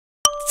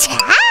Pororo!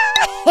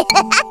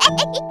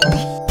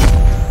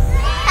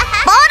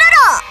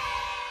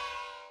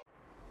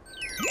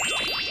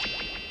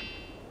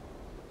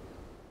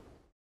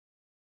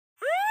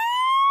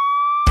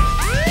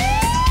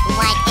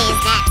 What is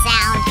that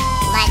sound?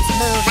 Let's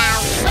move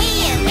out.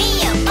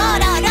 Wee-oo,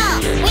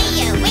 Pororo.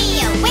 Wee-oo,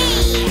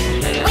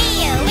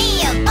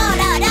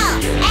 Pororo.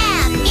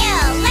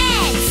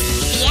 Ambulance!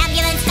 The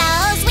ambulance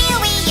goes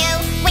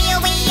wee-oo.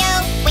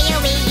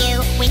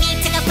 We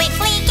need to go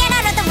quickly, get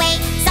out of the way.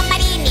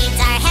 Somebody needs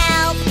our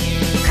help.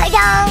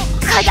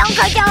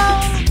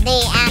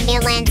 The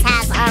ambulance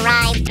has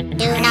arrived.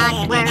 Do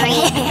not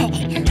worry.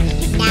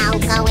 Now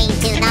going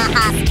to the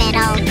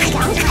hospital.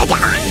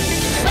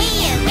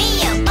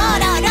 Wee-oo,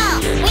 Pororo.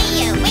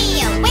 Wee-oo,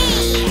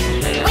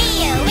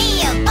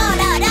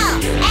 Pororo.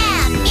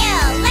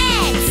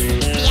 Ambulance!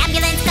 The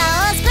ambulance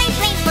goes blink,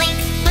 blink, blink.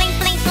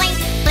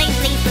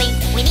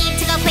 We need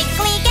to go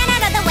quickly, get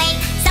out of the way.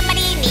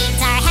 Somebody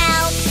needs our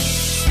help.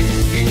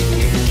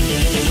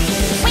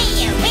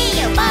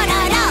 Wee-oo,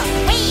 Pororo.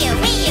 Wee-oo,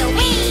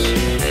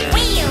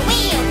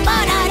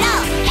 Pororo.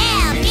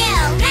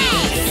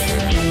 Ambulance!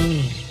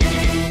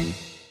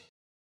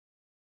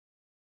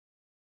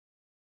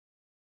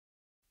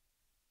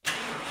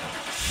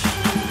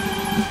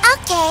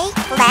 Okay,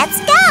 let's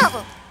go!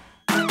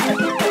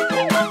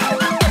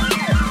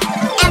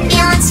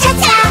 Ambulance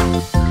cha-cha!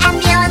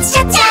 Ambulance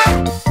cha-cha!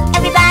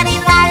 Everybody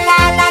la la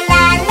la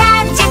la la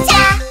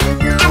cha-cha!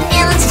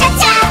 Ambulance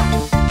cha-cha!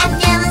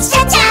 Ambulance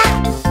cha-cha!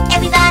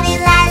 Everybody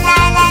la la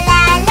la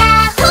la la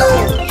hoo!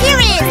 Here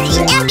is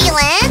the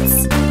ambulance!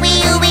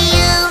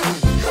 Wee-oo!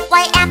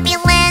 Why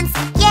ambulance?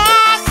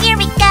 Yeah, here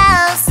it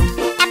goes!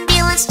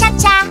 Ambulance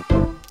cha-cha!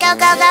 Go,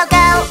 go, go,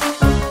 go!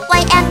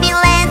 Why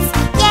ambulance?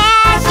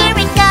 Yeah, here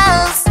it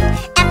goes!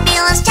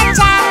 Ambulance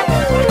cha-cha!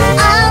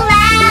 All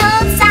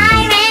loud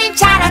siren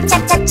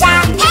cha-cha-cha-cha!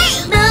 Hey!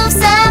 Move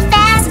so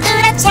fast,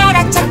 ooh-da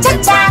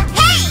cha-cha-cha-cha!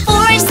 Hey!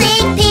 For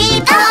sick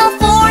people, oh,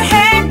 for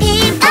hurt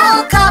people,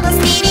 call the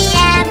speedy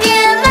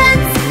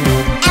ambulance!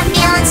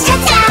 Ambulance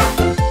cha-cha!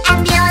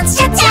 Ambulance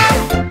cha-cha!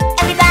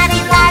 Everybody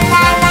la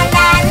la la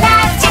la la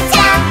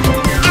cha-cha!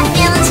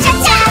 Ambulance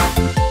cha-cha!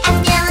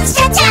 Ambulance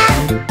cha-cha!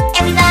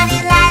 Everybody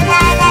la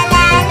la la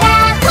la la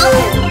hoo!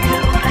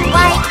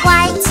 White,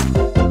 white,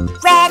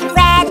 red,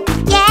 red,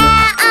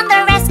 yeah, on the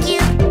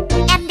rescue.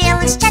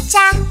 Ambulance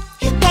cha-cha,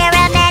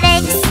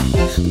 paramedics,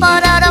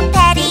 Pororo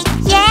petty,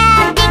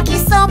 yeah, thank you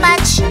so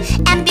much.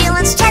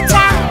 Ambulance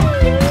cha-cha,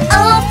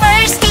 oh,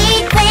 first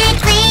aid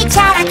quickly,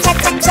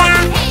 cha-cha-cha-cha.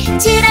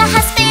 To the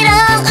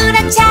hospital,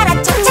 ooh-da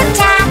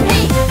cha-cha-cha-cha.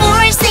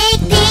 For sick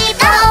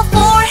people,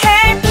 for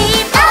hurt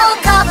people,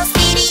 call the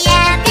speedy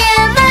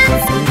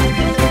ambulance.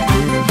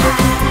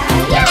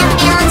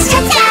 Ambulance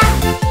cha-cha,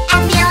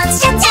 ambulance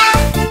cha-cha.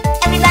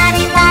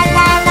 Everybody la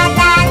la la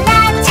la la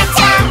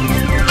cha-cha.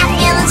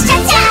 Ambulance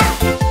cha-cha,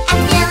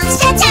 ambulance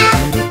cha-cha.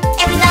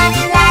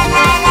 Everybody la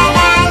la la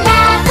la la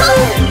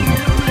hoo!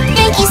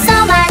 Thank you so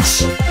much.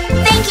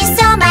 Thank you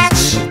so much.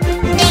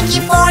 Thank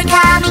you for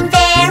coming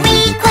very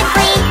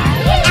quickly.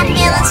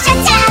 Ambulance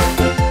cha-cha,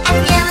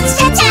 ambulance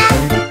cha-cha.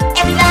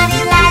 Everybody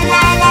la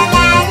la la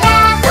la la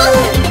hoo!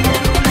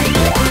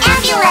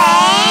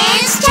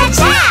 Ambulance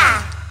cha-cha.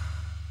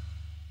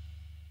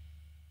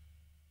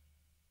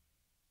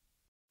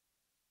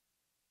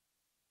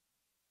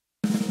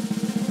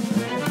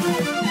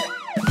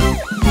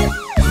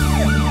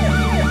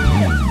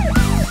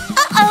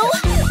 Uh-oh!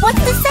 What's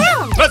the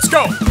sound? Let's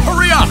go!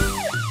 Hurry up!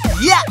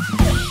 Yeah!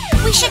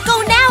 We should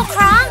go now,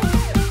 Crong.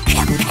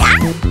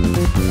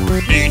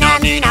 Nina,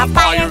 Nina,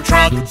 fire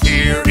truck,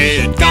 here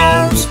it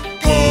goes.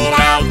 Put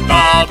out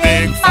the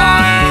big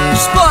fire.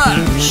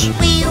 Splash!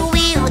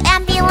 Wee-oo,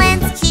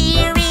 ambulance,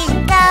 here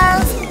it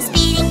goes.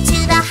 Speeding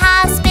to the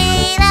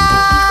hospital.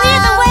 Clear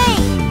the way.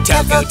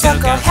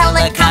 Toko,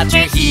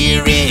 helicopter,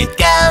 here it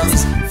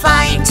goes.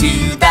 Flying to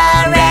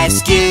the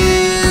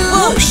rescue.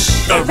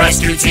 Whoosh! The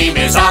rescue team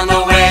is on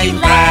the way.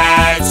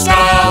 Let's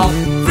go!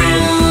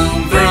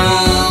 Vroom,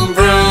 vroom,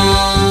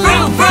 vroom.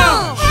 Vroom,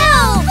 vroom!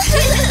 Help!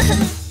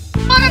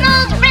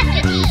 Pororo's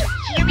rescue team,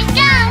 here we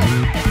go.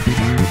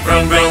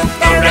 Vroom, vroom,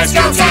 the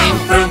rescue team.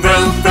 Vroom,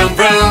 vroom, vroom,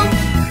 vroom.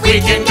 We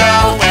can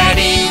go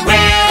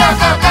anywhere. Go,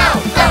 go, go,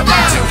 go, go.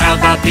 To help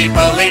the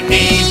people in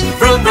need.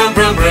 Vroom, vroom,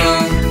 vroom,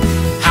 vroom.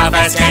 How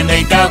fast can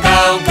they go,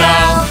 go, go?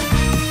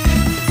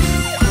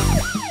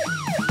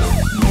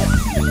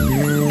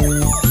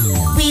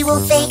 We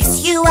will fix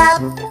you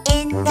up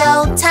in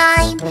no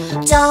time.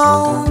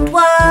 Don't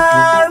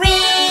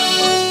worry.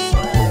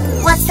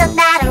 What's the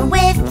matter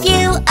with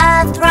you?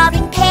 A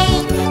throbbing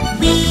pain?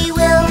 We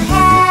will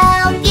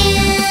help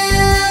you.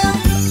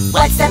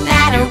 What's the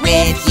matter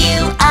with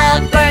you? A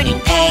burning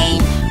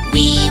pain?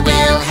 We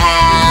will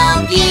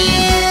help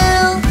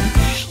you.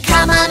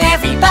 Come on,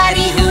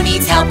 everybody who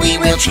needs help, we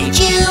will treat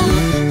you.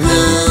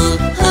 Who?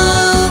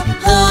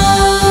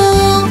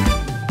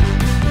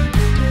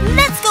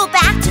 Let's go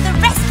back to the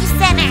rescue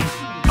center.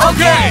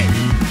 Okay!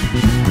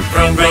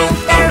 Vroom, vroom,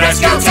 the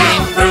rescue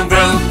team. Vroom,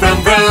 vroom, vroom,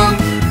 vroom.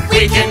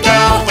 We can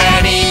go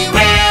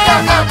anywhere. Go,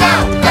 go, go,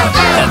 go,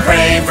 go. The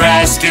brave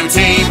rescue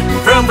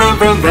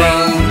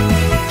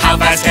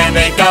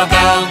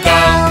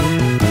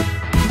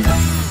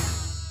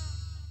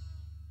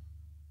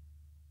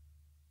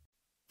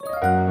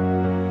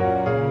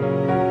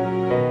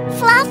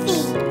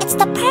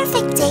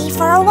perfect day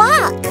for a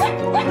walk.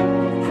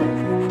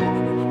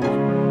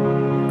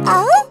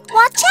 Oh,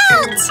 watch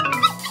out!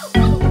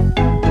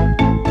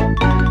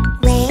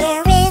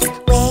 Where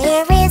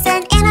is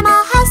an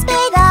animal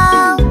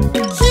hospital?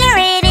 Here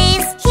it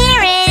is,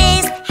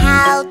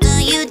 how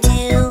do you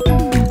do?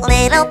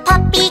 Little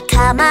puppy,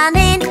 come on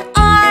in,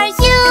 are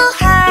you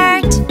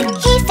hurt?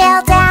 He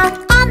fell down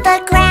on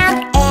the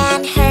ground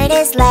and hurt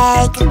his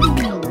leg.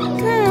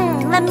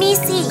 Let me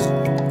see.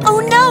 Oh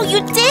no,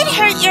 you did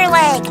hurt your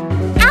leg.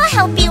 I'll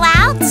help you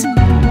out.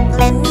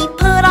 Let me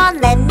put on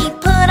a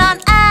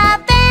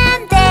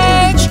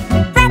bandage.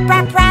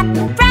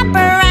 Wrap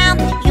around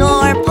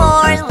your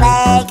poor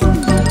leg.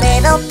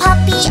 Little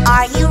puppy,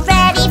 are you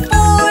ready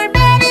for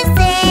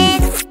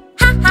medicine?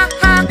 Ha ha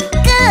ha,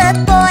 good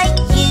boy,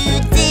 you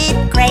did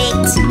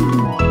great.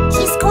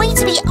 He's going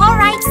to be all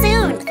right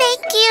soon.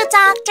 Thank you,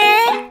 doctor.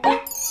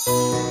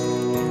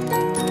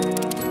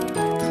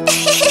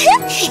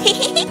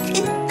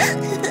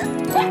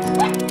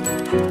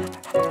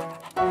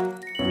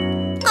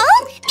 Oh,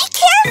 be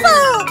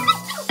careful!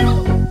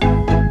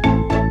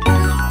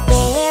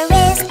 Where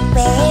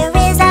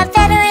is a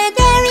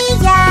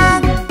veterinarian?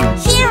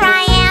 Here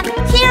I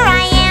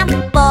am,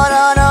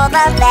 Pororo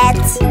the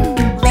vet.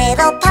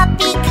 Little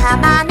puppy,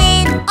 come on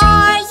in,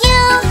 are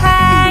you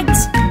hurt?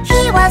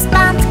 He was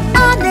bumped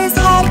on his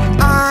head,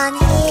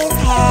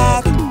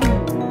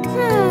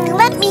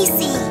 let me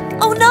see.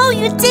 Oh no,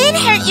 you did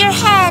hurt your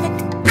head.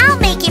 I'll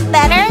make it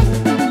better.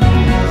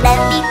 Let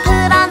me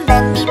put on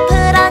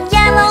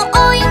yellow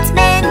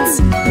ointment.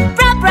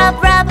 Rub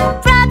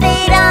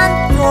it on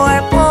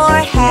your poor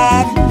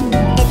head.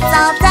 It's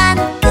all done,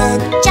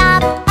 good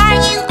job, are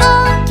you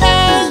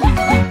okay?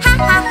 Ha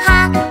ha ha,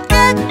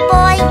 good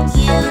boy,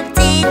 you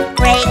did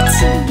great.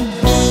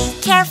 Be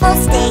careful,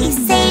 stay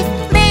safe,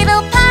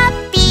 little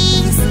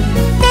puppies.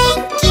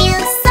 Thank you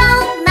so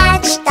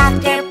much,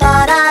 Dr.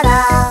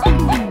 Pororo.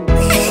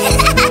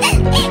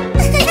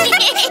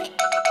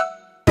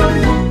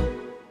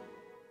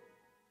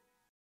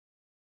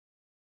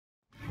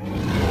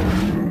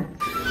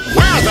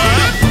 We're the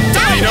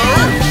Dino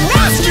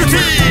Rescue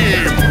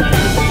Team!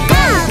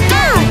 Go,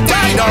 go,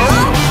 Dino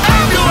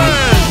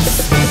Ambulance!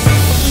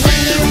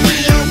 We're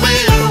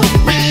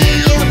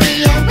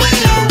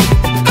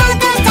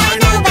the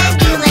Dino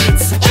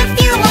Ambulance. If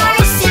you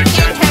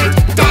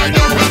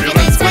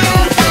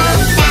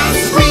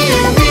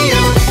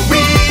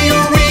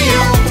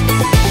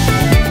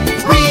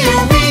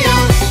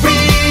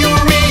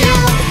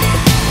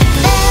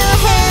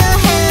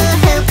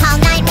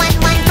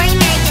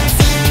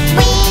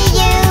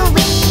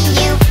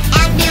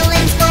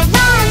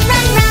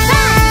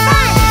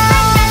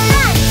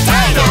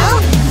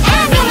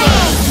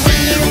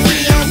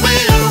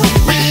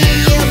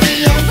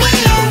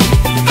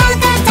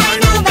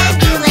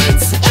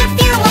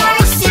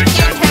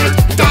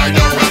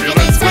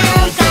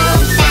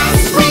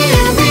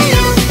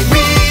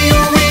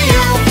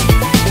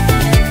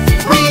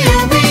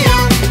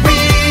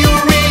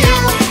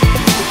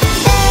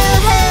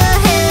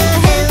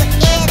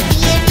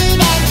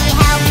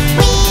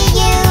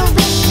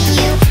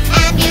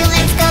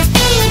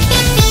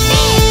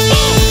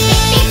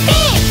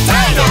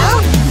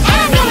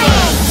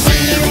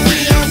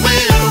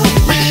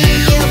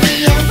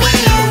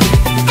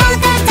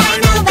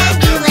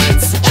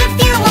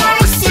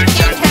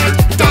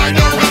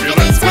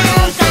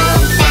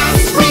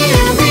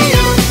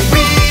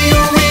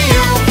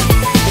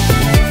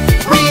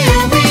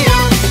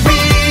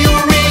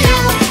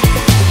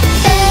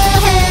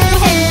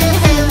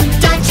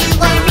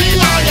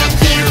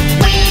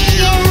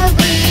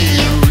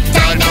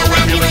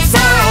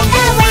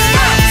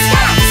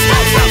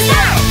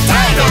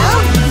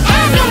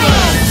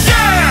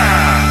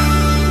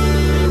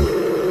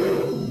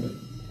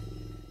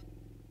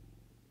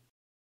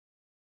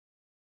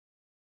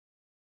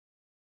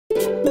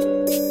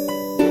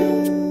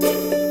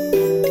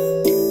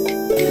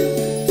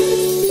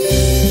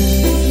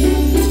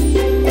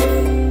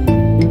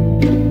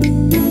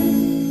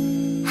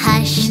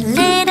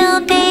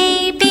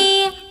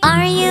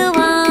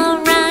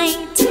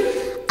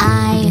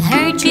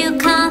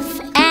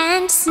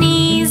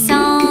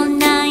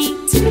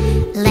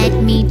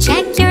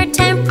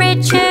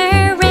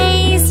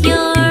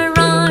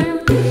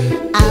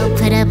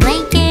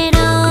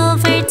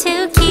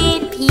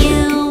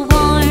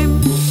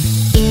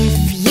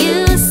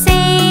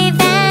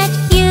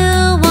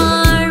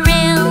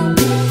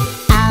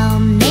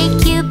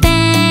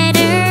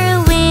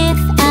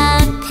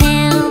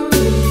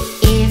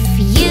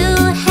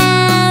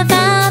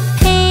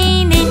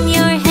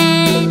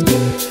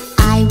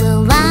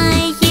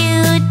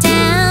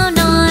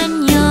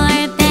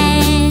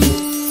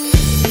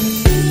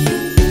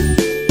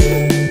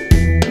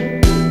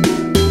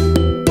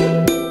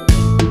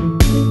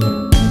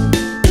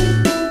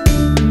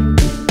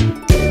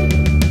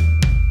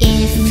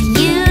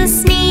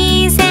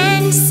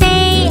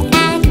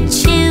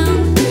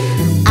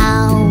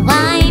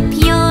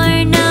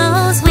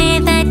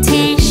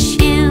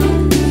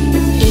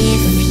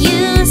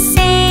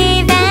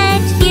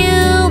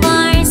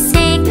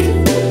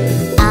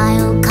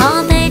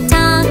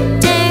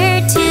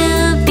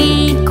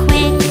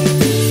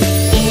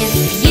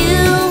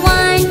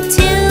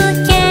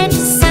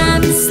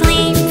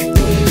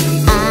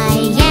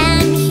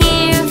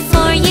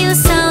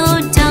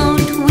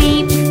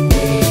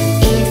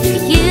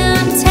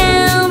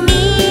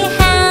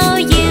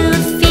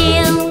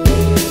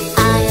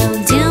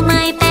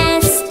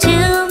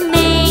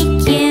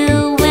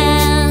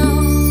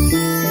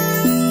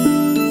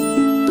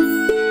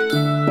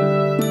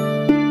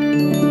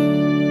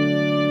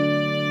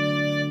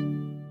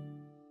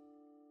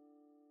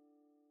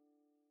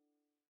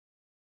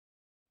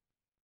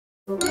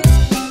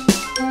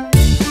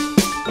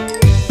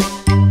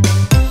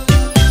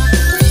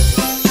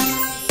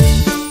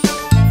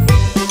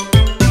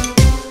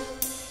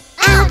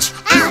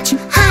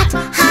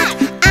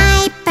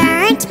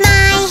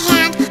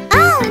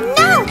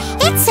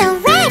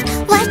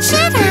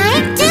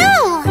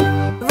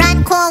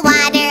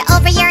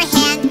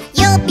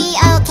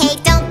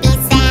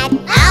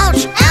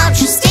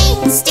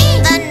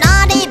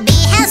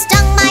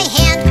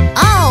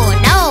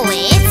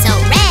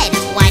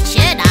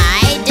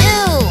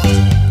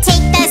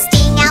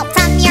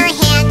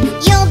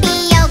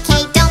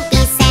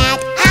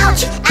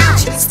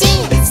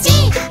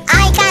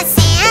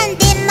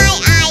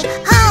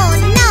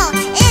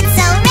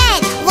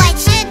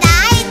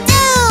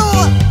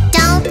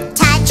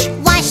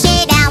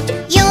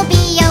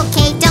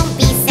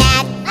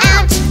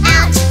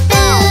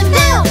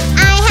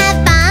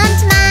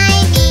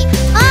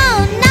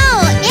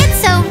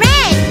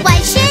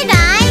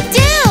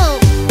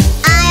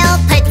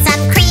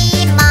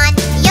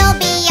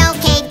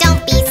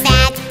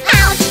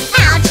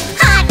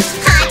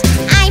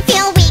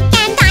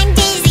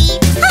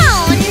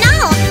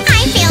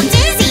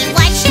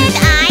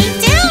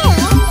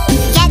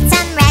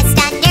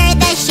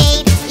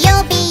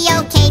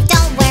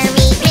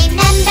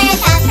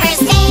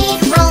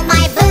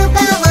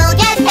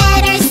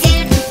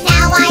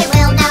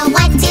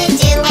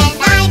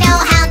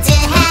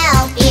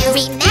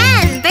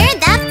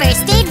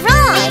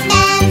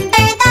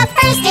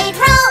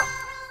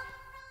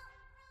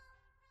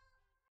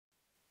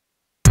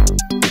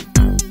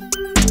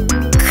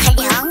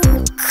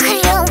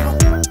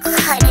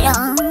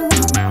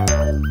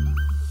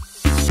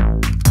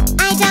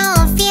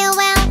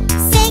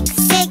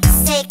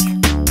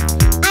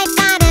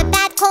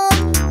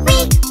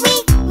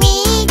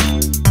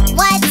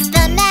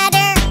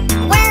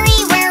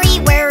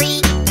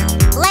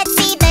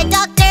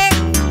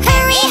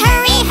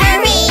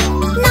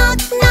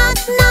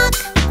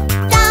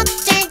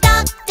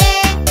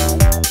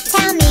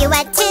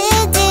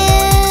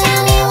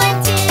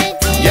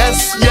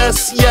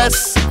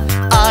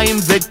I'm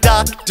the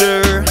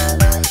doctor.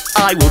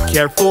 I will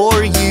care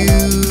for you.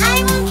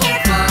 I will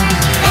care for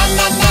you.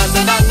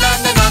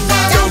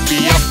 Don't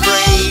be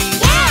afraid.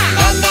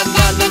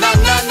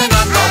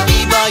 I'll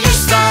be by your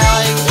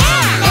side.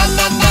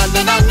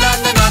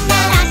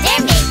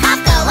 Doctor, make cough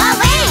go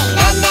away.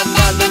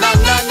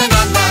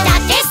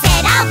 Doctor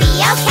said I'll be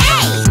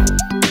okay.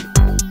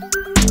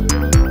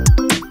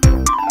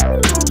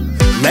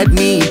 Let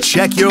me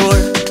check your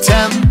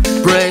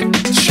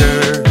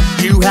temperature.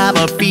 You have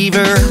a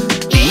fever.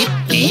 Beep,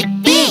 beep,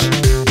 beep.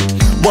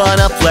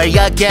 Wanna play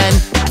again?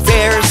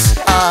 There's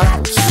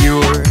a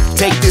cure.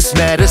 Take this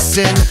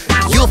medicine,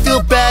 you'll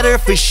feel better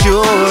for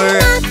sure.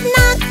 Knock,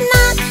 knock,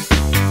 knock.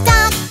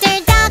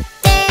 Doctor,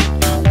 doctor,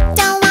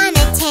 don't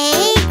wanna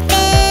take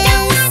this.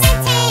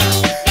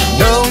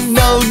 No,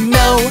 no,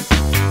 no,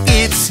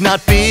 it's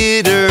not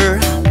bitter.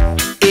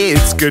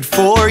 It's good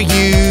for you.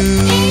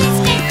 It's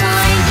good for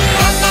you.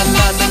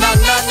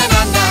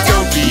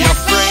 Don't be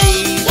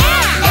afraid.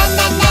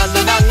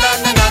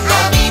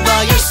 I'll be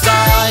by your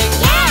side.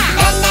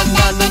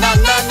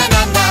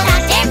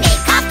 Doctor,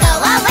 make cough go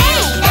away.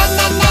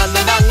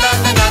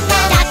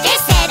 Doctor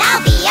said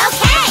I'll be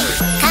okay.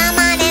 Come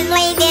on and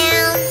lay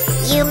down.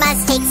 You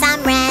must take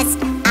some rest.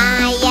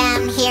 I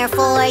am here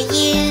for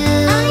you.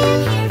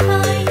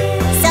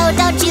 So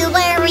don't you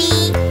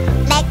worry.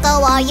 Let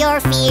go all your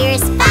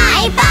fears.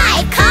 Bye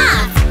bye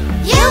cough.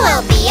 You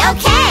will be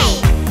okay.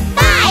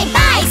 Bye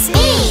bye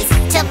sneeze.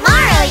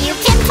 Tomorrow you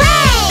can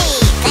play.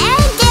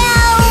 Thank you.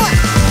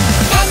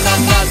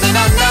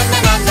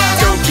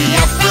 Don't be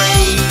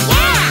afraid.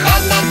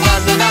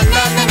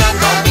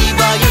 I'll be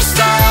by your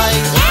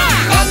side.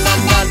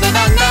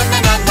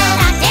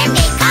 Doctor,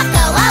 make cough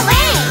go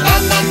away.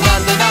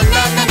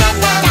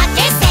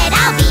 Doctor said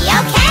I'll be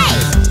okay.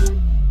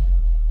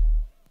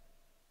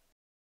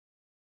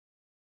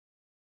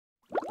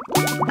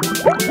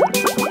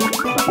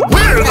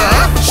 We're the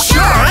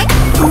Shark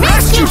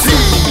Rescue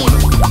Team.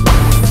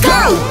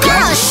 Go, go,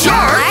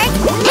 Shark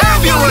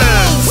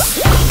Ambulance!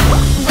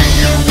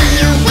 Wheel,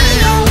 wheel,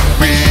 wheel,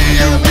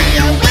 wheel,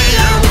 wheel,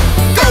 wheel.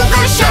 Go,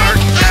 go, Shark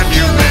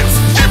Ambulance.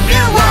 If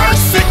you are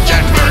sick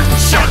and hurt,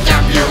 Shark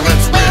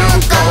Ambulance will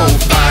go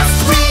fast.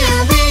 Wheel,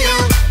 wheel,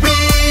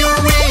 wheel,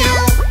 wheel.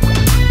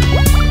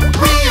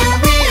 Wheel,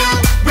 wheel,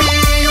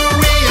 wheel,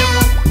 wheel.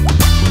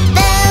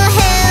 Boo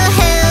hoo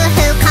hoo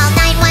hoo. Call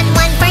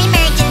 911 for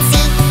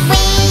emergency.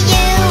 Wee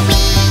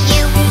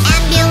you,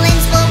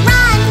 ambulance will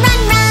run.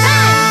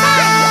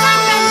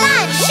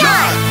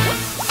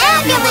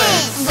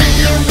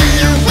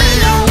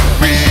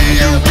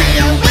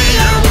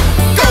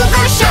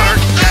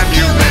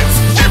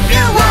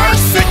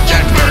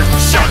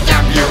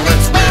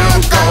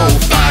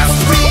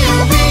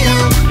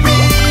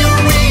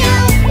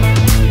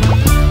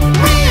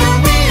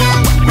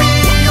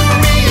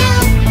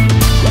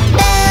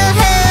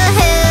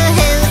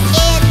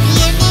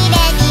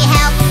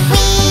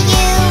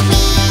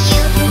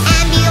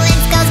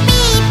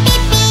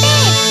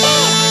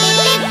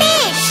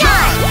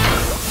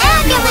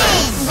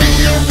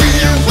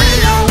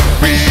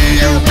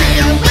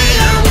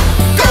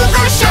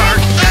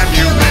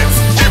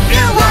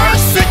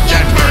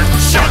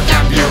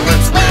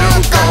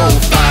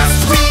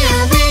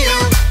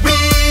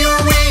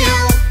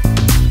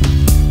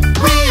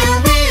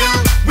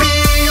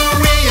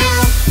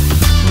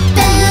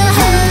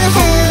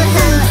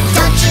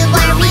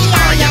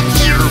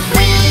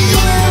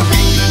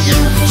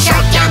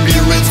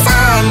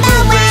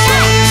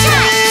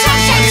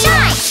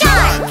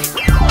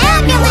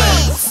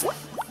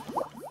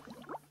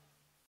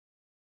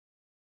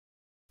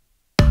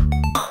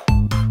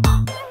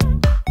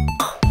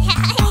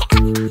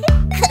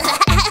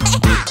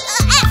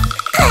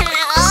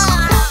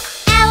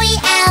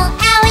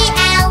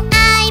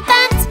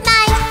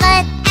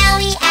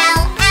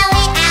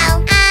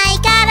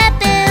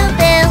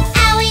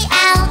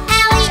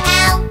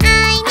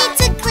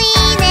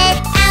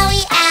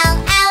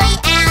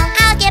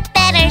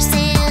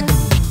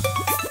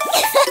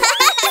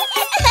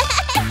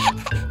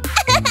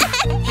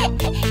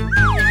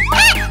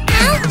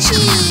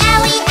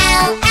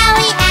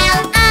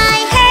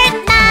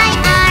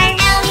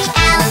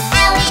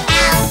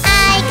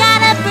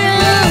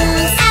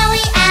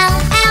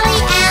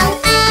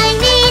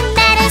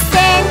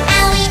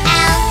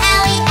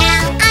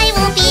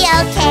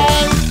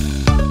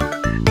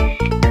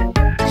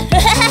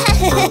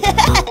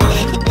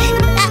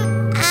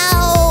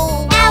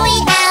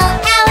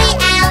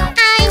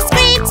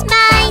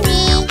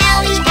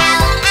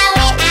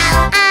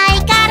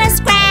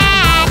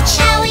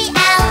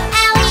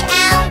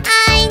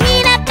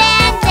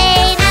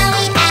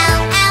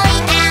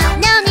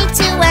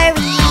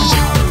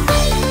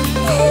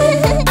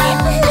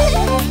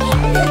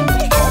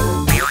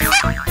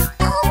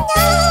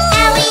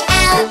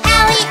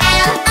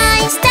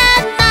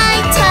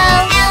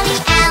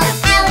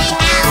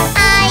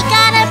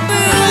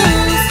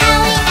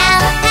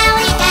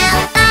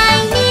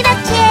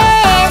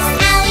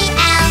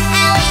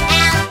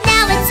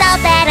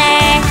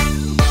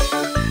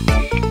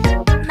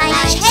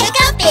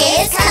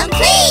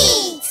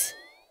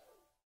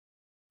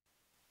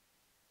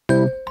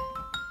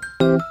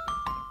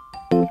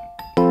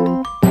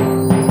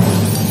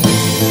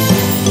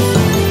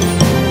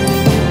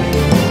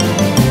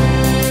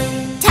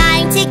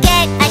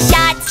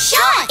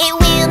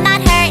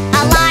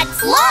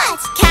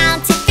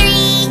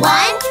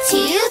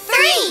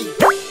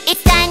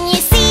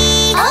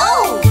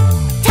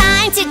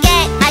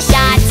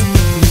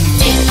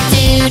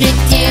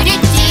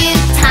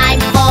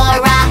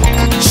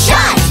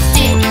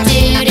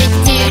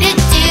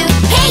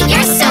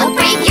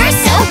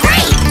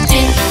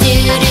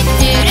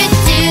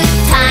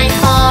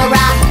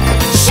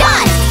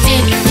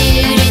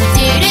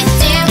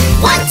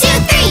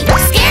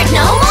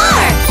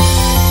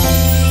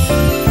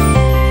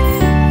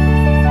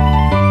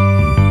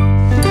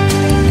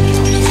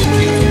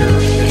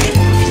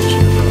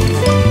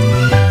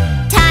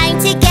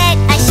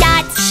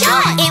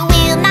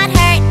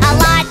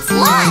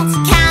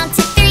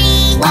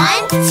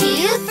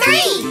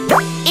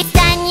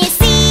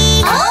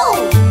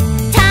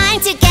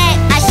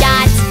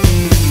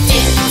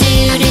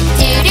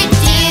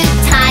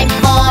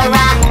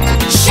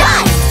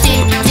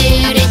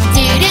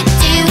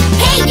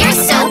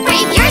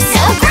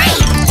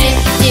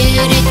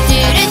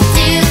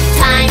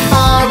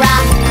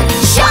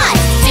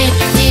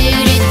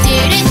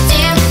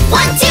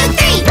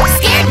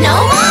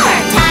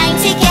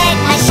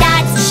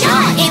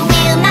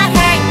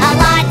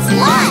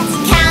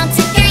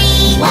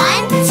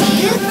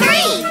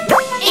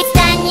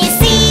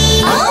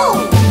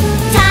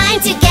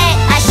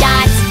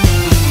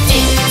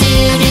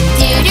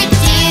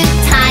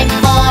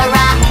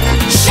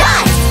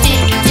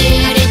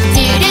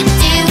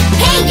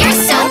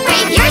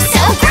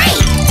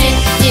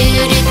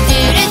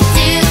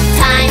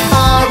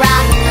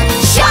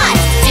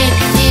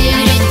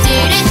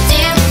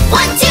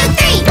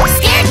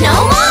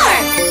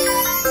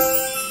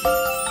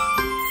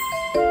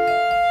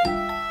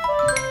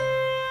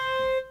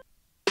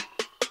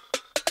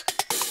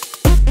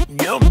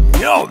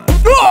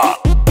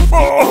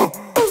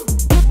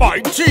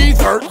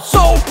 teeth hurt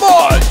so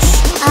much.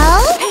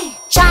 Oh,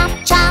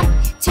 chomp chomp,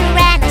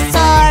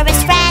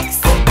 Tyrannosaurus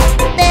Rex.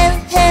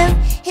 Boo-hoo,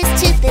 his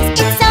tooth is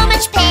in so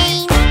much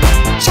pain.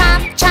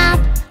 Chomp chomp,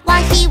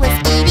 while he was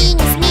eating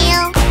his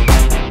meal.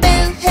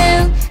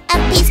 Boo-hoo, a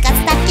piece got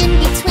stuck in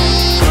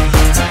between.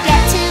 To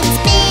get to his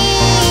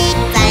big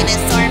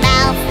dinosaur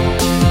mouth,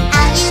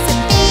 I'll use a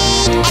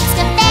big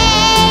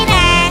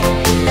excavator.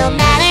 No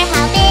matter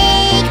how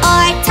big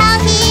or tall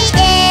he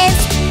is,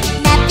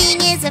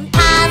 nothing is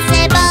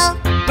impossible.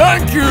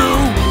 Thank you.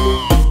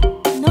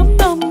 Num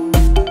num.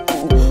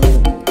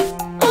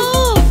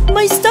 Oh,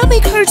 my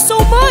stomach hurts so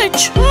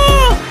much.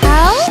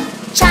 Oh,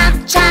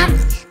 chomp chomp,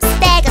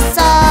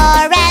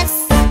 Stegosaurus.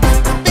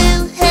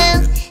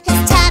 Boo-hoo, his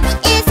tummy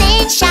is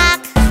in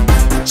shock.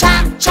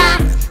 Chomp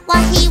chomp,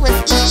 while he was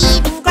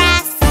eating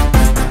grass.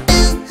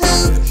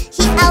 Boo-hoo,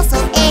 he also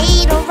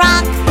ate a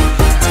rock.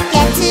 To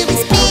get to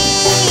his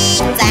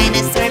big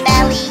dinosaur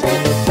belly,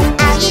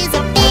 I'll use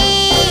a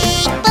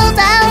big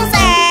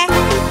bulldozer.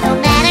 No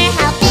matter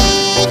how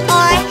big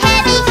or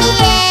heavy he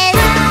is,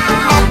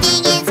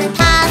 nothing is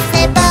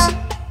impossible.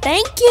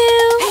 Thank you.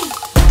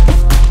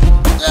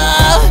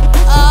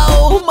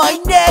 Oh, my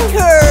neck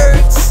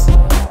hurts.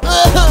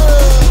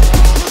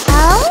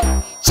 Oh,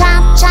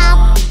 chomp chomp,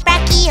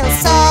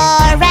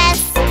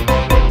 Brachiosaurus.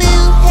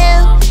 Boo-hoo,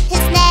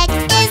 his neck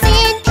is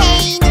in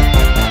pain.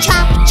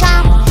 Chomp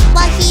chomp,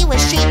 while he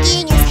was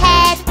shaking his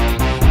head.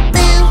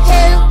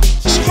 Boo-hoo,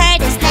 he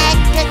hurt his neck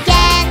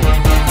again.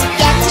 To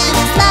get to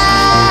his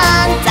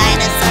long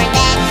dinosaur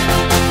neck,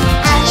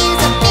 I'll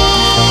use a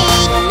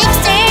big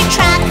mixer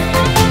truck.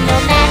 No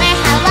matter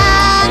how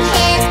long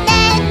his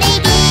neck may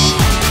be,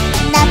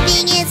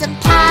 nothing is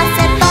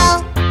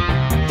impossible.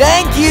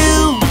 Thank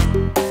you.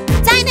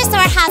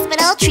 Dinosaur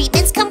Hospital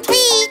treatment's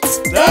complete.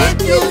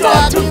 Thank you,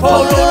 Dr.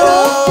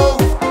 Pororo.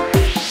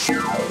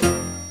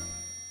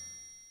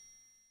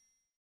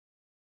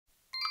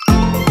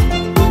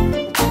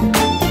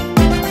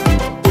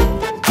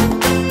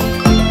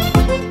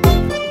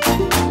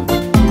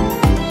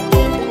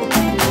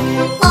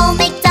 Old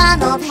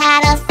MacDonald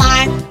had a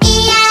farm,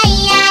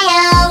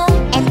 E-I-E-I-O.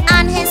 And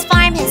on his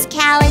farm his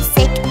cow is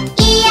sick,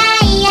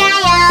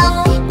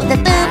 E-I-E-I-O. With a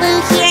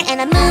boo-boo here and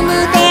a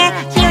moo-moo there,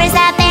 here is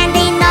a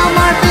band-aid, no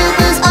more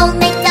boo-boos. Old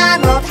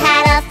MacDonald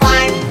had a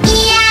farm,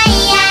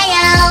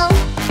 E-I-E-I-O.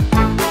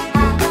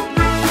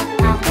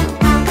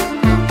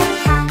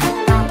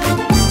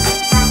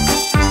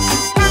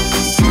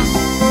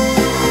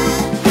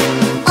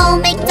 Old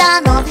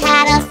MacDonald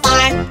had a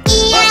farm,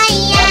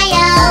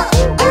 E-I-E-I-O.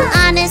 And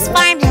on his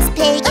farm his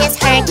pig is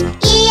hurt,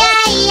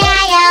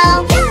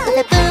 E-I-E-I-O. With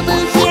a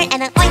boo-boo here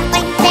and an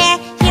oink-oink there,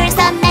 here's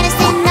some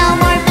medicine, no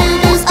more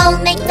boo-boos.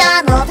 Old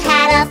MacDonald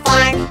had a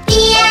farm,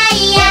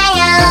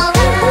 E-I-E-I-O.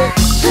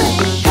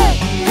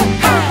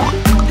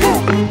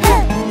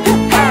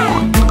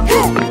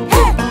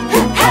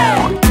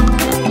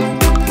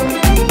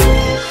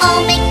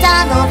 Old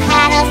MacDonald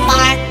had a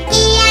farm,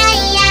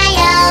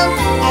 E-I-E-I-O.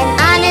 And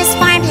on his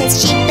farm his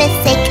sheep is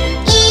sick,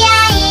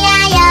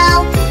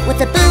 E-I-E-I-O.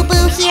 With a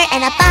boo-boo here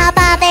and a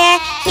ba-ba there,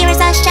 here is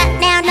a shut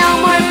now, no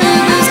more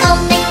boo-boos.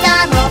 Old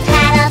MacDonald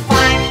had a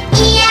farm,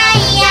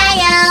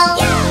 E-I-E-I-O.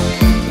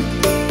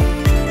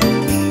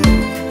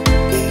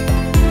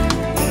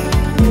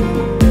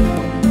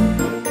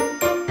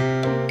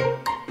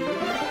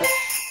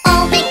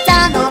 Old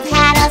MacDonald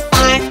had a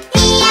farm,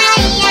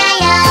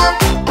 E-I-E-I-O.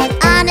 And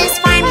on his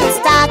farm his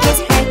dog is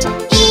hurt,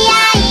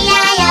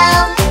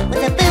 E-I-E-I-O.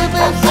 With a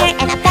boo-boo here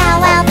and a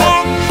bow-wow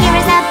there, here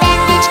is a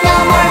bandage, no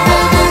more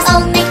boo-boos.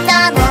 Old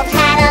MacDonald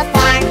had a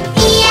farm,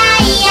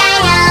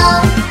 E-I-E-I-O.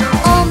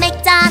 Old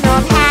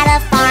MacDonald had a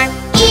farm,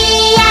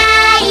 E-I-E-I-O.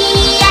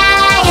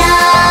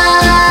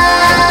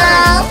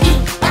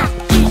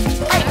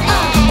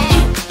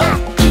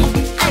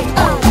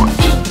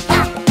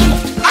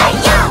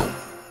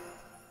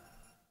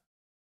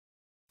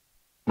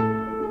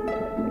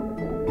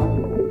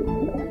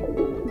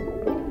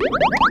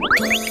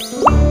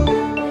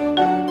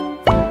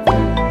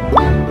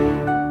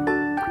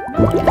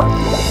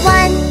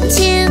 One,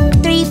 two,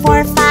 three,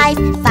 four, five.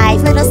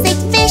 Five little sick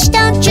fish,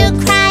 don't you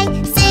cry.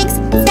 6,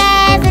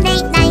 7,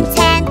 8, 9,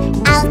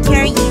 10. I'll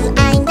cure you,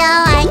 I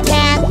know I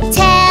can.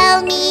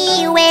 Tell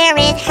me where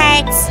it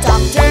hurts.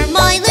 Doctor,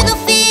 my little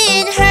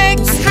fin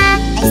hurts.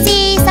 I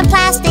see some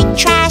plastic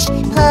trash.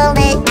 Pull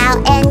it out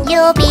and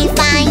you'll be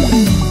fine.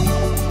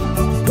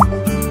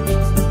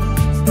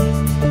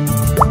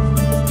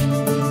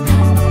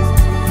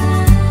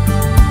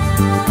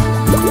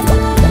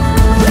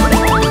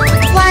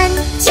 One,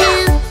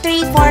 two,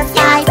 three, four,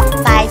 five.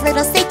 Five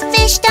little sick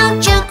fish,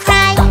 don't you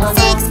cry.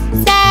 6,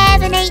 7,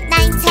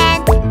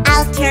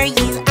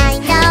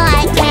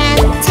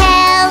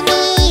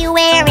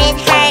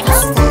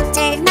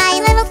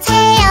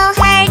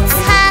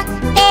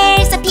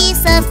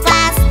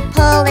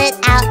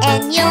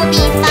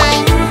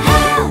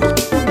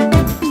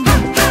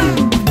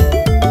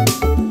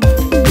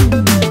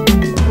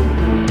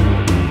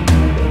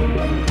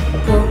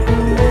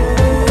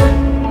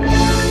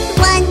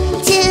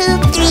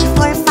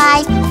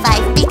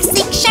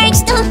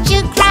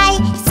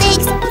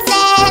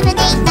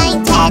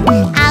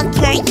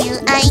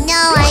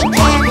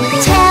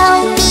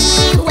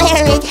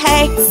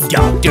 hurts.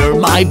 Doctor,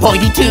 my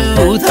pointy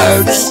tooth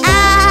hurts.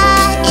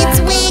 Ah, it's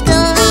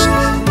wiggling.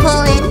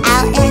 Pull it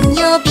out and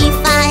you'll be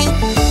fine.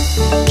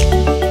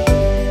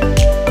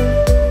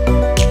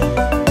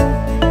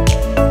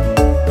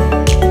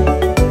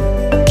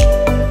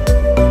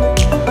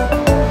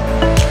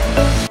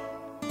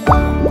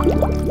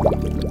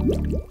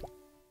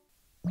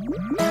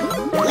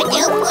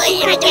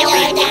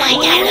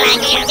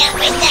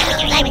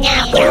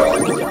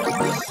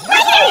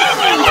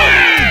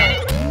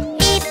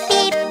 Beep,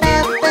 beep,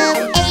 boop, boop,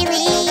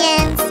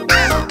 aliens.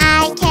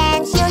 I can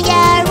heal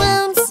your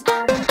wounds.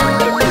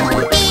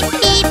 Beep,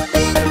 beep,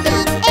 boop,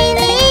 boop,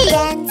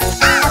 aliens.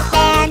 A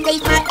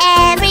band-aid for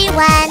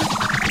everyone.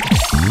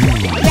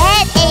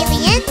 Red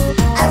alien,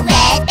 a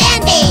red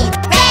band-aid.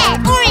 Red.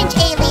 Orange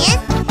alien,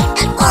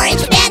 an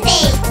orange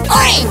band-aid.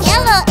 Orange.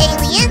 Yellow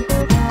alien,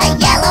 a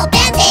yellow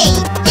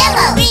band-aid.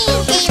 Yellow. Green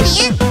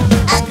alien,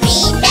 a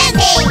green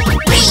band-aid.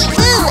 Green.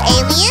 Blue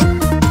alien,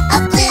 a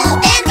blue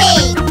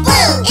band-aid.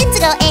 Blue.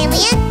 Indigo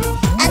alien,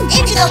 an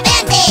indigo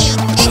band-aid.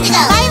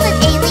 Indigo. Violet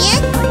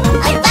alien,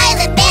 a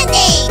violet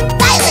band-aid.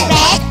 Violet.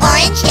 Red,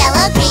 orange,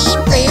 yellow, green,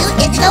 blue,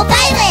 indigo,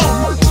 violet.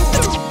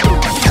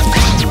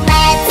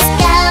 Let's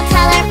go,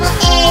 colorful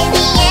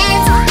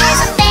aliens.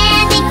 There's a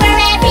band-aid for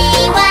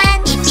everyone.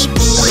 Beep, beep,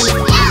 beep.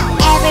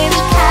 Every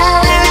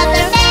color of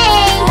the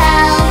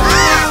rainbow.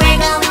 We're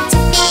going to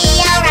be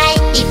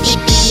alright. Beep,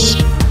 beep, beep.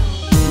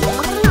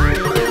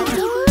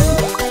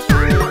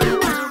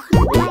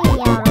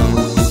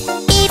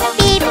 Beep,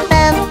 beep,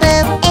 boop,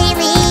 boop,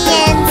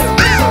 aliens.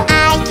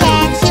 I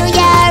can heal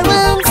your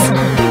wounds.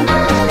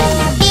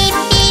 Beep,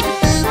 beep,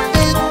 boop,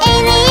 boop,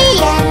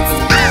 aliens.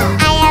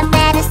 I have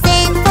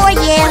medicine for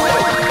you.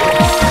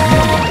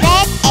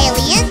 Red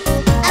alien,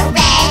 a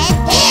red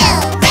pill.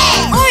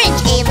 Red.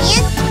 Orange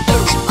alien,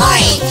 an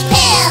orange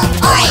pill.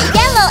 Orange.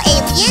 Yellow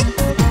alien,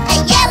 a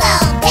yellow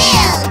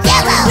pill.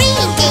 Yellow.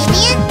 Green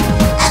alien,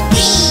 a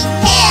green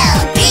pill.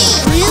 Green.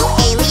 Blue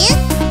alien,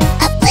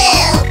 a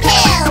blue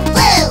pill.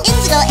 Blue.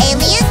 Indigo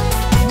alien,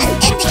 an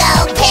indigo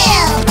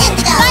pill.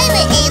 Indigo.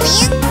 Violet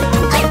alien,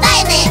 a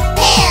violet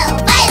pill.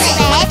 Violet.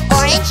 Red,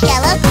 orange,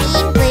 yellow,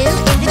 green, blue,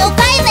 indigo,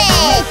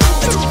 violet.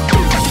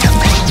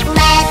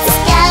 Let's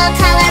go,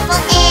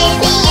 colorful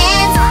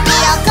aliens. We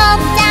all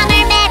gulp down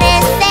our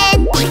medicine.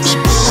 Beep,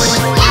 beep, beep.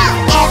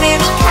 Every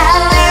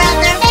color of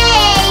the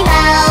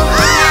rainbow.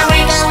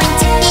 We're going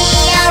to be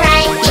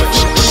alright. Beep,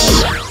 beep,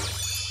 beep.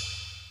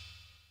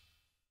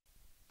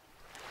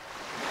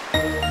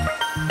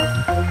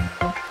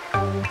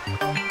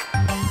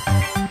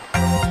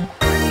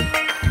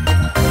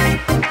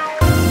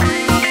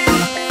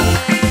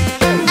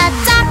 A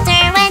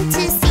doctor went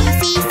to see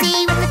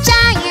with a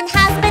giant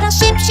hospital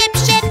ship, ship,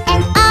 ship.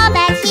 And all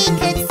that he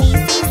could see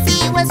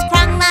was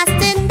Crong lost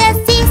in the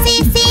sea.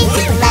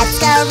 Let's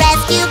go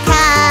rescue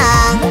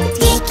Crong.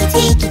 Tiki,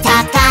 tiki,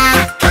 taka.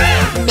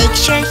 Make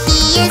sure he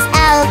is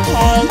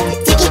okay.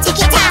 Tiki,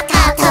 tiki,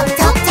 taka, tok,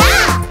 tok, ta.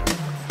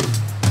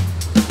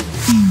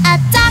 A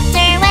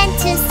doctor went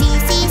to see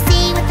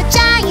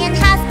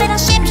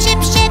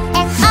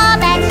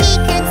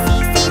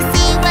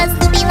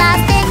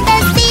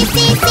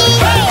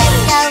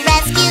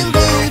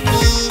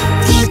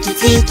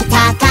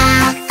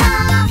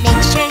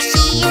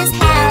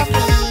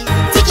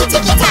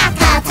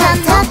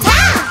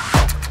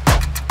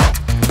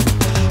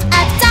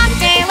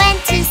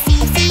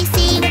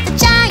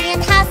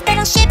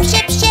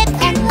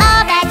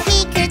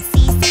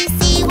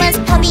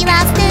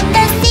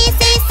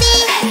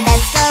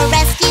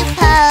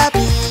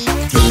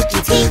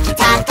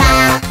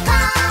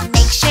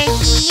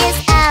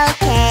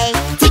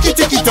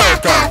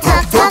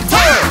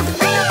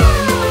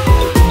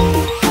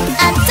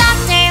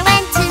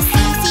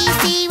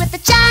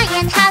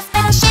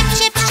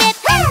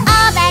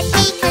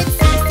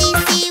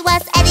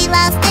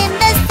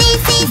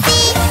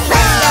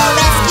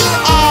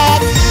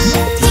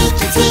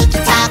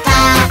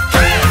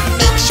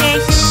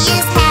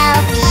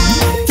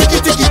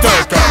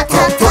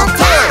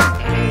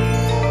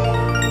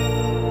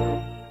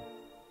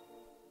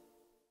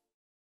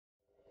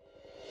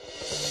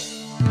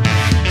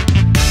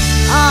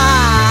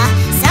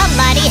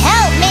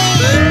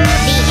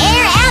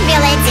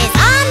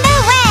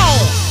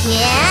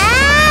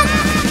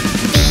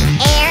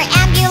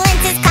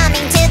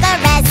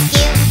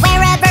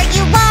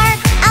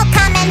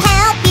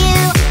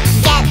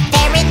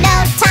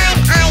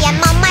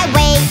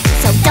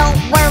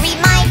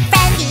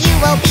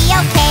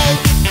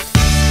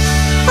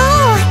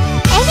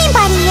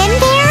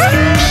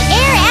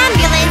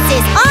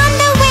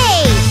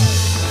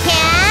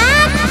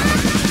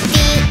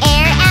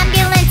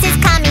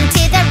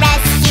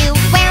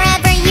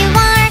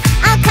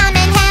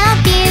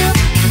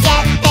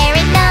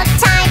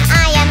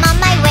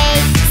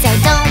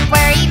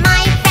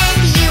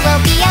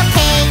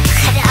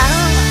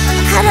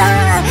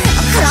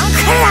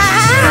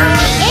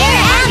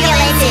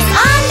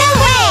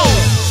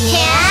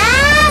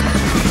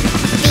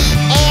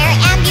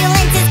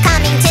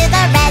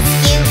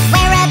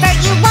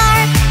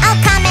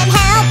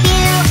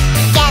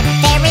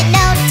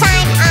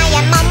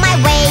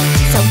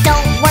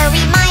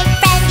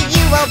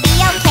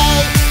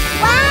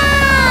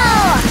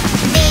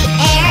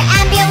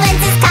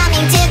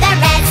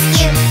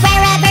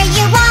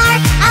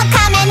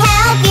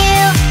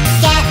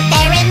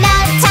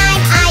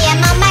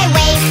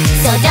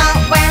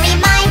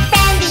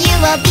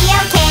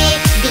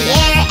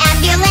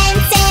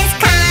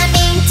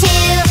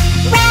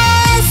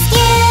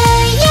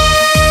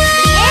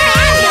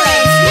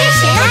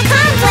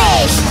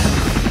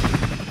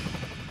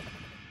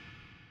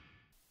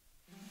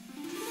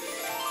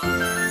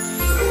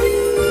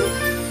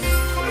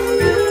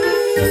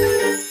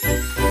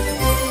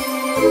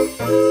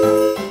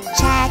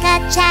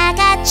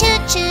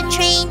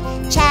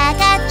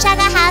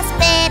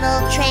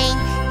hospital train.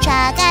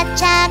 Chugga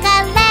chugga,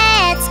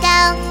 let's go.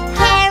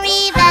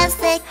 Carry the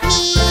sick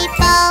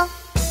people.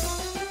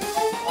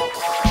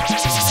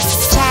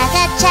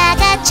 Chugga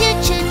chugga, choo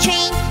choo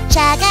train.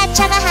 Chugga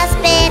chugga,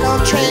 hospital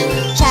train.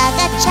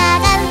 Chugga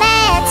chugga,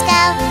 let's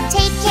go.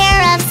 Take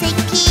care of sick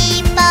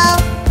people.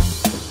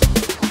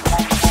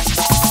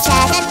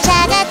 Chugga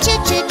chugga, choo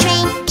choo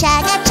train.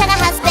 Chugga chugga,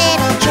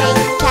 hospital train.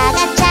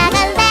 Chugga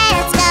chugga,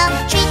 let's go.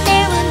 Treat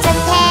their wounds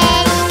and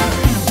pain.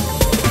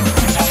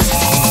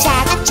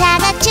 Chugga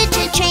chugga, choo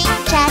choo train.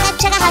 Chugga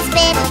chugga,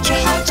 hospital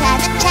train.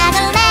 Chugga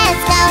chugga,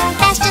 let's go.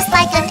 That's just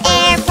like an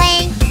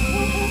airplane.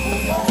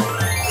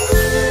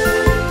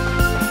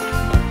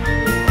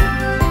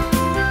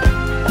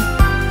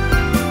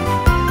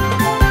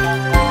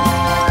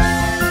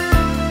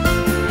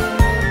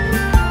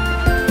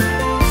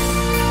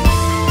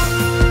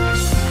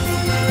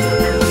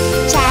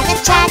 Chugga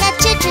chugga,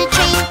 choo choo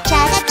train.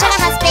 Chugga chugga,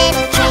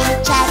 hospital train.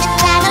 Chugga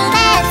chugga,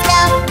 let's go.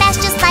 That's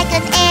just like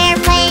an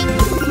airplane.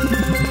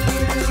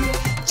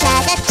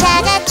 Chugga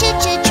chugga, choo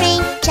choo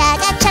train.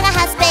 Chugga chugga,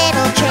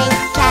 hospital train.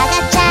 Chugga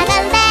chugga,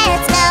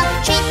 let's go.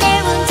 Treat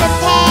their wounds and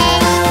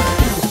pain.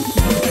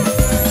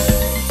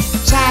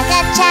 Chugga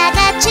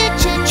chugga, choo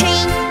choo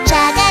train.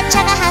 Chugga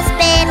chugga,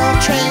 hospital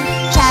train.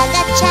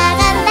 Chugga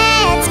chugga,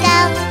 let's go.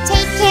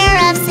 Take care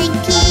of sick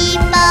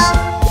people.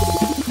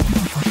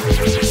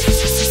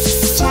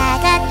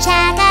 Chugga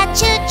chugga,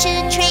 choo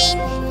choo train.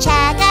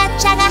 Chugga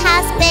chugga,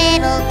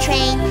 hospital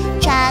train.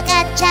 Chugga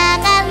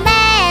chugga,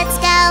 let's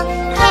go.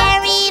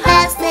 Carry the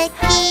sick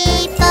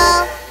people.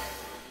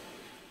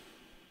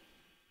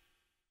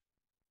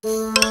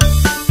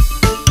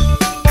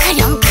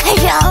 Crong,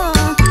 crong.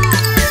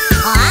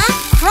 Huh?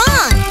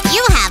 Crong,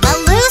 you have a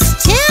loose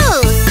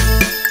tooth.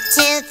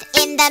 Tooth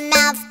in the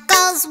mouth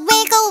goes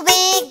wiggle,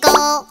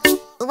 wiggle.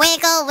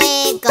 Wiggle,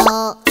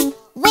 wiggle.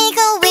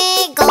 Wiggle,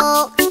 wiggle.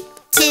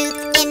 Tooth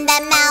in the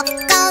mouth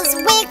goes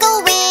wiggle,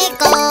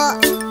 wiggle.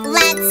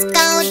 Let's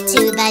go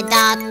to the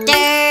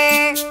doctor.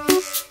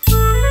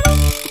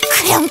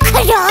 Crong,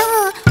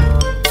 crong.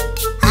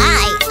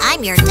 Hi,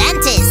 I'm your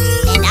dentist,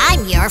 and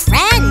I'm your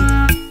friend.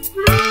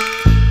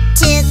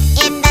 Tooth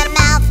in the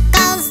mouth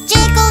goes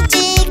jiggle,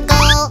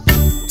 jiggle.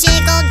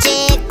 Jiggle,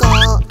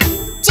 jiggle.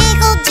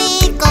 Jiggle,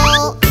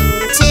 jiggle.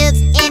 Tooth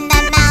in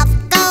the mouth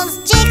goes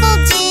jiggle,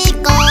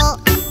 jiggle.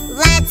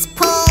 Let's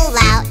pull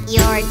out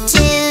your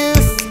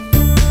tooth.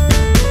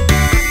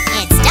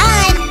 It's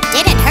done.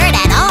 Didn't hurt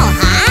at all,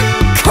 huh?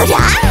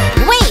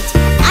 Wait,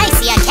 I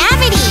see a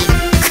cavity.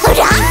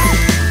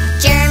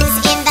 Germs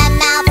in the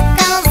mouth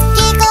goes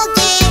giggle,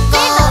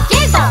 giggle.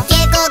 Giggle,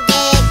 giggle.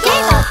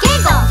 Giggle,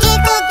 giggle.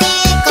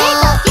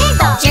 Giggle,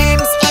 giggle.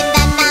 Germs in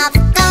the mouth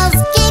goes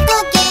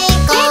giggle,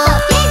 giggle.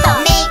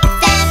 Make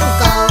them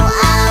go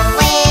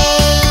away.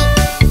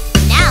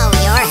 Now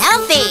you're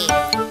healthy.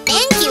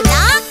 Thank you,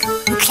 Doc.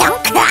 Crong,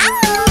 crong.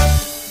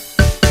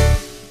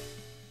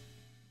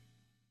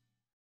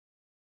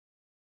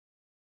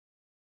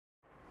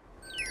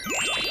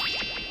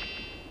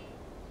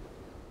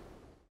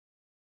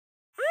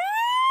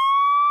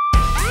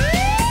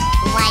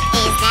 What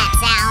is that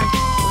sound?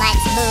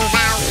 Let's move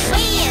out.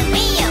 Wee-oo,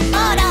 wee-oo,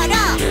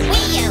 pororo.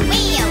 Wee-oo,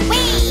 wee-oo,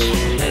 wee.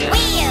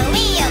 Wee-oo,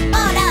 wee-oo,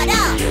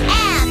 pororo.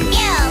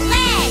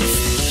 Ambulance.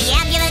 The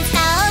ambulance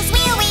goes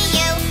wee-oo,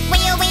 wee-oo.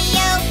 Wee-oo,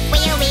 wee-oo.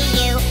 Wee-oo,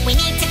 wee-oo. We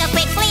need to go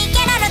quickly.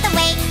 Get out of the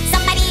way.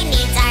 Somebody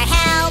needs our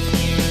help.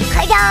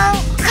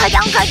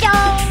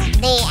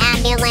 The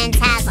ambulance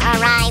has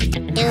arrived.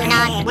 Do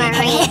not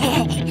worry.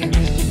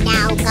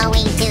 Now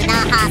going to the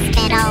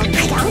hospital.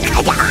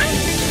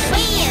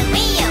 Wee-oo,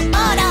 wee-oo,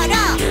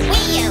 pororo.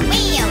 Wee-oo,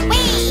 wee-oo,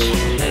 wee.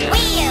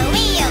 Wee-oo,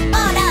 wee-oo,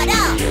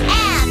 pororo.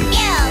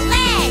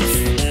 Ambulance.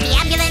 The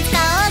ambulance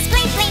goes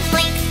blink, blink,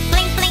 blink.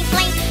 Blink, blink,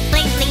 blink.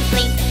 Blink, blink,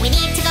 blink. We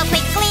need to go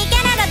quickly.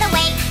 Get out of the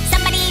way.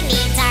 Somebody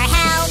needs our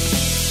help.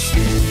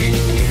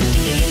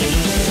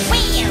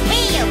 Wee-oo,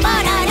 wee-oo,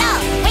 pororo.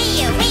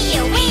 Wee-oo,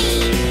 wee-oo,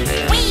 wee.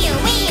 Wee-oo,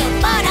 wee-oo,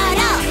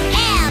 pororo.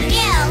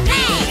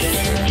 Ambulance.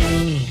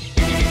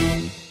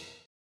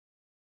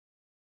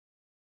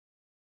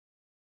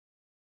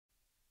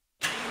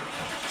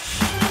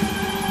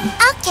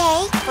 Okay,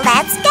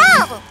 let's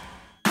go.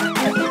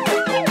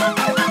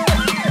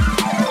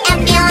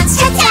 Ambulance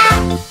cha-cha.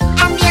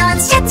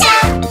 Ambulance cha-cha.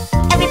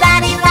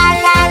 Everybody la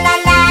la la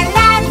la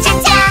la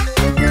cha-cha.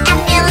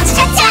 Ambulance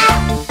cha-cha.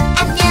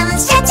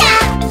 Ambulance cha-cha.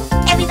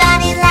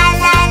 Everybody la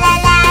la la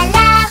la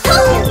la.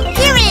 Hoo!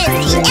 Here is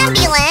the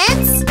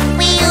ambulance.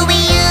 Wee-oo,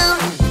 wee-oo.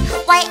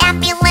 Why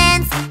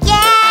ambulance?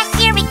 Yeah,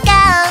 here it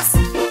goes.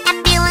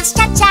 Ambulance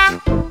cha-cha.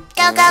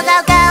 Go, go, go,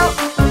 go.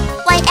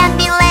 Why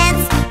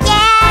ambulance?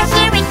 Yeah,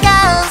 here it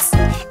goes.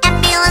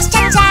 Ambulance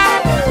cha-cha.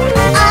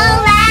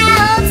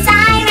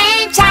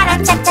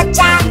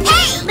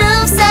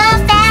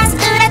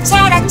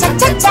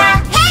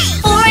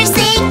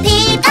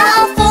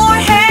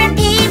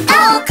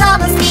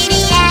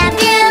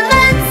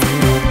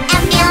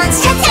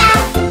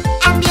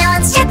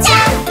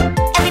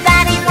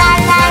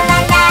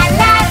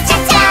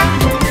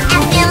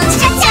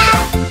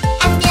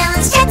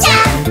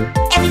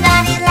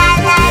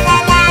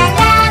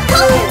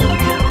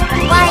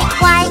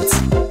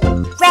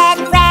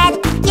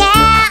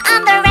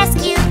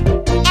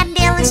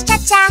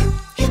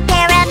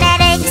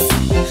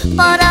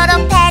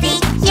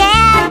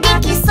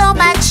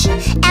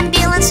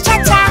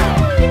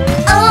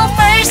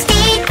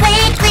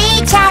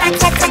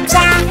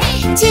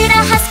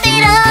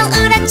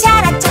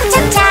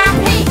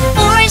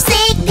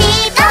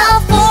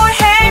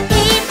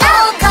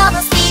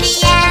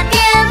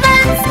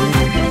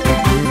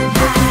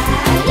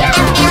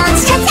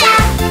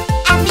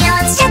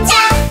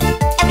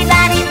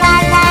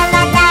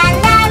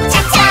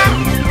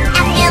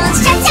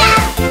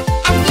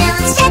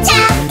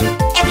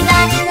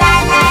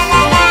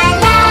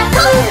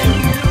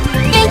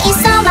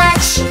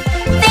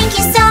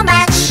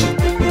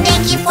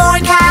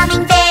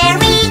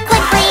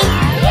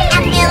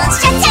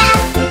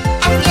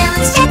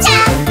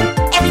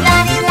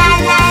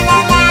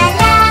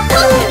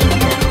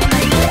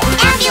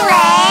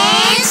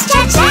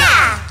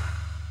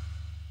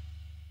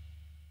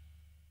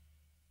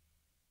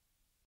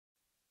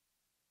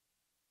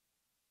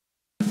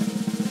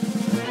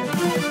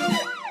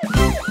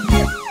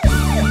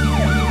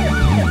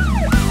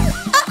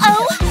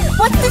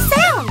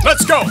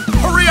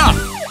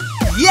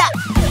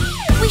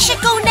 should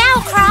go now,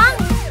 Crong.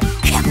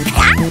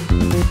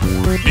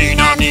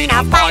 Nina,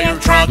 Nina, fire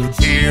truck,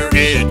 here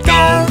it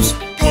goes.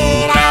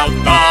 Pull out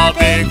the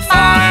big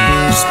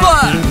fire.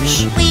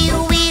 Splash!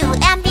 Wheel, wheel,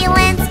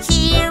 ambulance,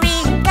 here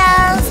it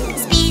goes.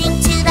 Speeding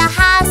to the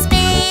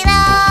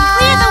hospital.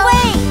 Clear the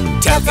way.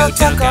 Togo,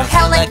 Togo,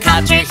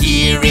 helicopter,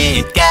 here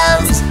it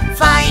goes.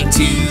 Flying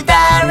to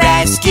the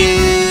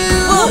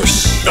rescue.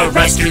 Whoosh! The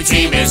rescue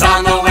team is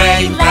on the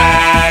way.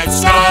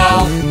 Let's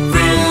go.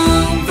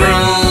 Vroom,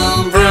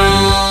 vroom,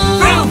 vroom.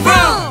 Vroom,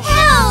 vroom.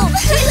 Help!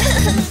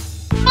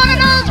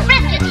 Pororo's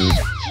rescue team,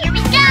 here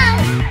we go.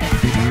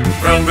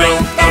 Vroom,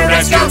 vroom, the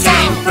rescue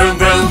team. Vroom,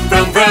 vroom,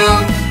 vroom, vroom.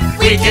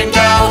 We can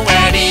go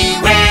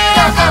anywhere.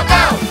 Go, go,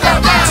 go, go,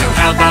 go. To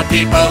help out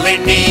people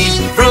in need.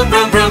 Vroom,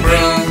 vroom, vroom,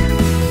 vroom.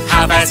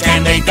 How fast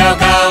can they go,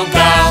 go,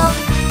 go?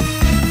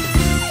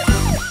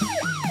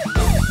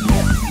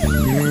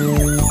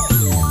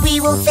 We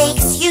will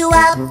fix you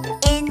up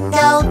in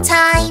no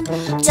time.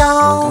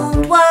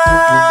 Don't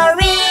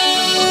worry.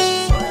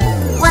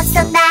 What's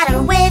the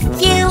matter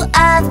with you?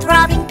 A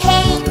throbbing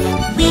pain.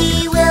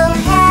 We will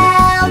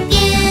help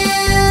you.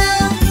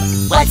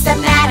 What's the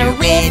matter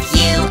with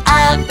you?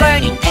 A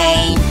burning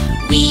pain.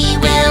 We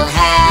will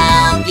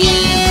help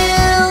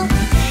you.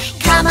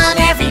 Come on,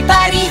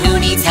 everybody who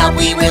needs help,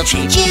 we will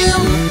treat you.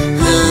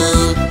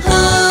 Who?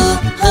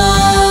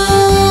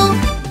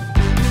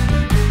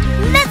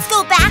 Let's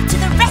go back to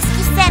the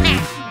rescue center.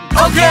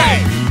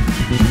 Okay!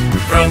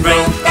 Vroom,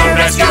 vroom, the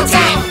rescue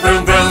team.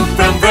 Vroom, vroom,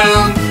 vroom,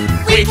 vroom.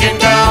 We can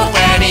go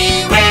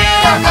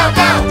anywhere. Go, go,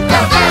 go, go,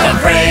 The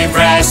go. brave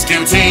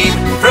rescue team.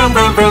 Vroom,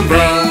 vroom, vroom,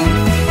 vroom.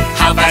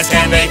 How fast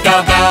can they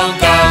go, go,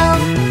 go?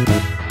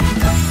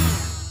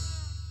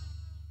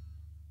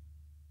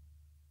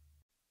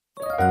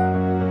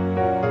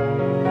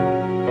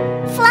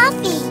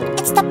 Fluffy,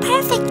 it's the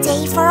perfect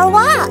day for a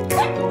walk.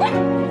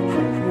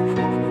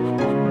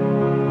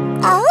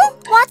 Oh,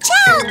 watch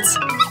out!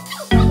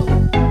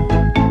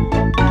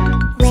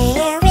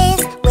 Where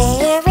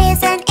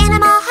is an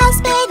animal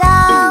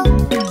hospital?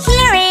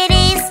 Here it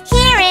is,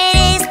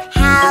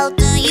 how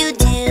do you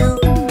do?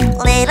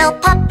 Little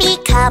puppy,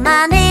 come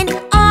on in,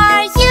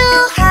 are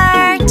you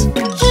hurt?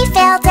 He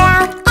fell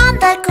down on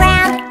the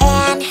ground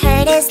and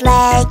hurt his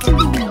leg.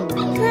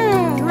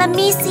 Let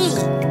me see.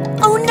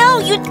 Oh no,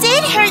 you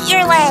did hurt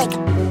your leg.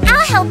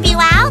 I'll help you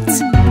out.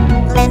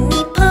 Let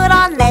me put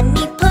on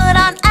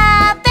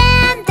a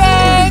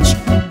bandage.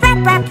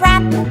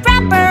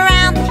 Wrap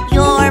around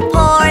your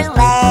poor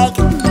leg.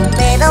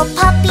 Little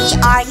puppy,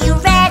 are you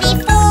ready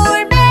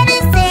for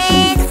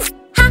medicine?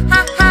 Ha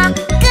ha ha,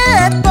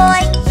 good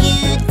boy,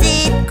 you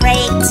did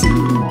great.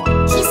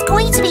 He's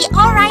going to be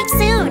all right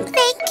soon.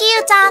 Thank you,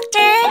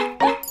 doctor.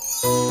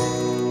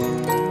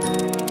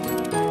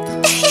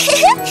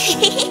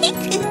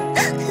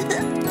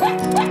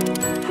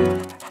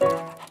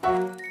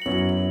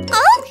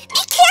 Oh,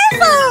 be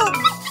careful!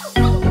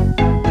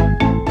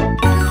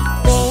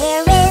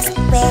 Where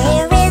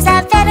is a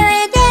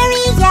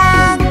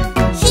veterinarian?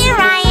 Here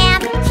I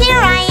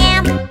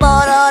am,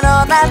 Pororo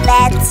the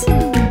vet.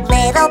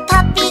 Little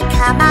puppy,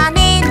 come on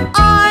in,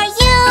 are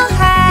you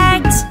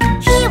hurt?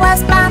 He was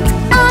bumped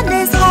on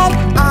his head,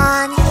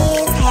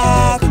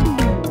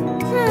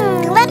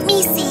 let me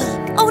see.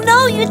 Oh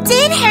no, you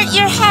did hurt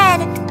your head.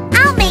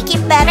 I'll make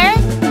it better.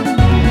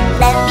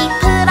 Let me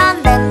put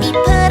on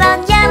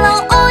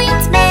yellow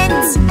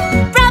ointment.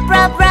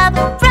 Rub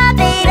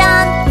it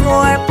on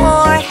your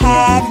poor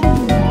head.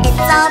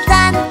 It's all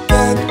done,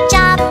 good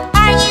job,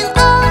 are you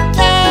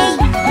okay?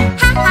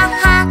 Ha ha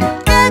ha,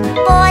 good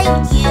boy,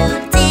 you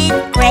did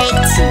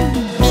great.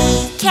 Be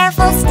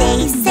careful, stay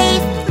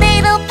safe,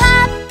 little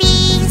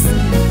puppies.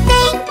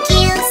 Thank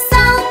you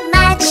so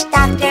much,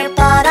 Dr.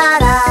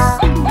 Pororo.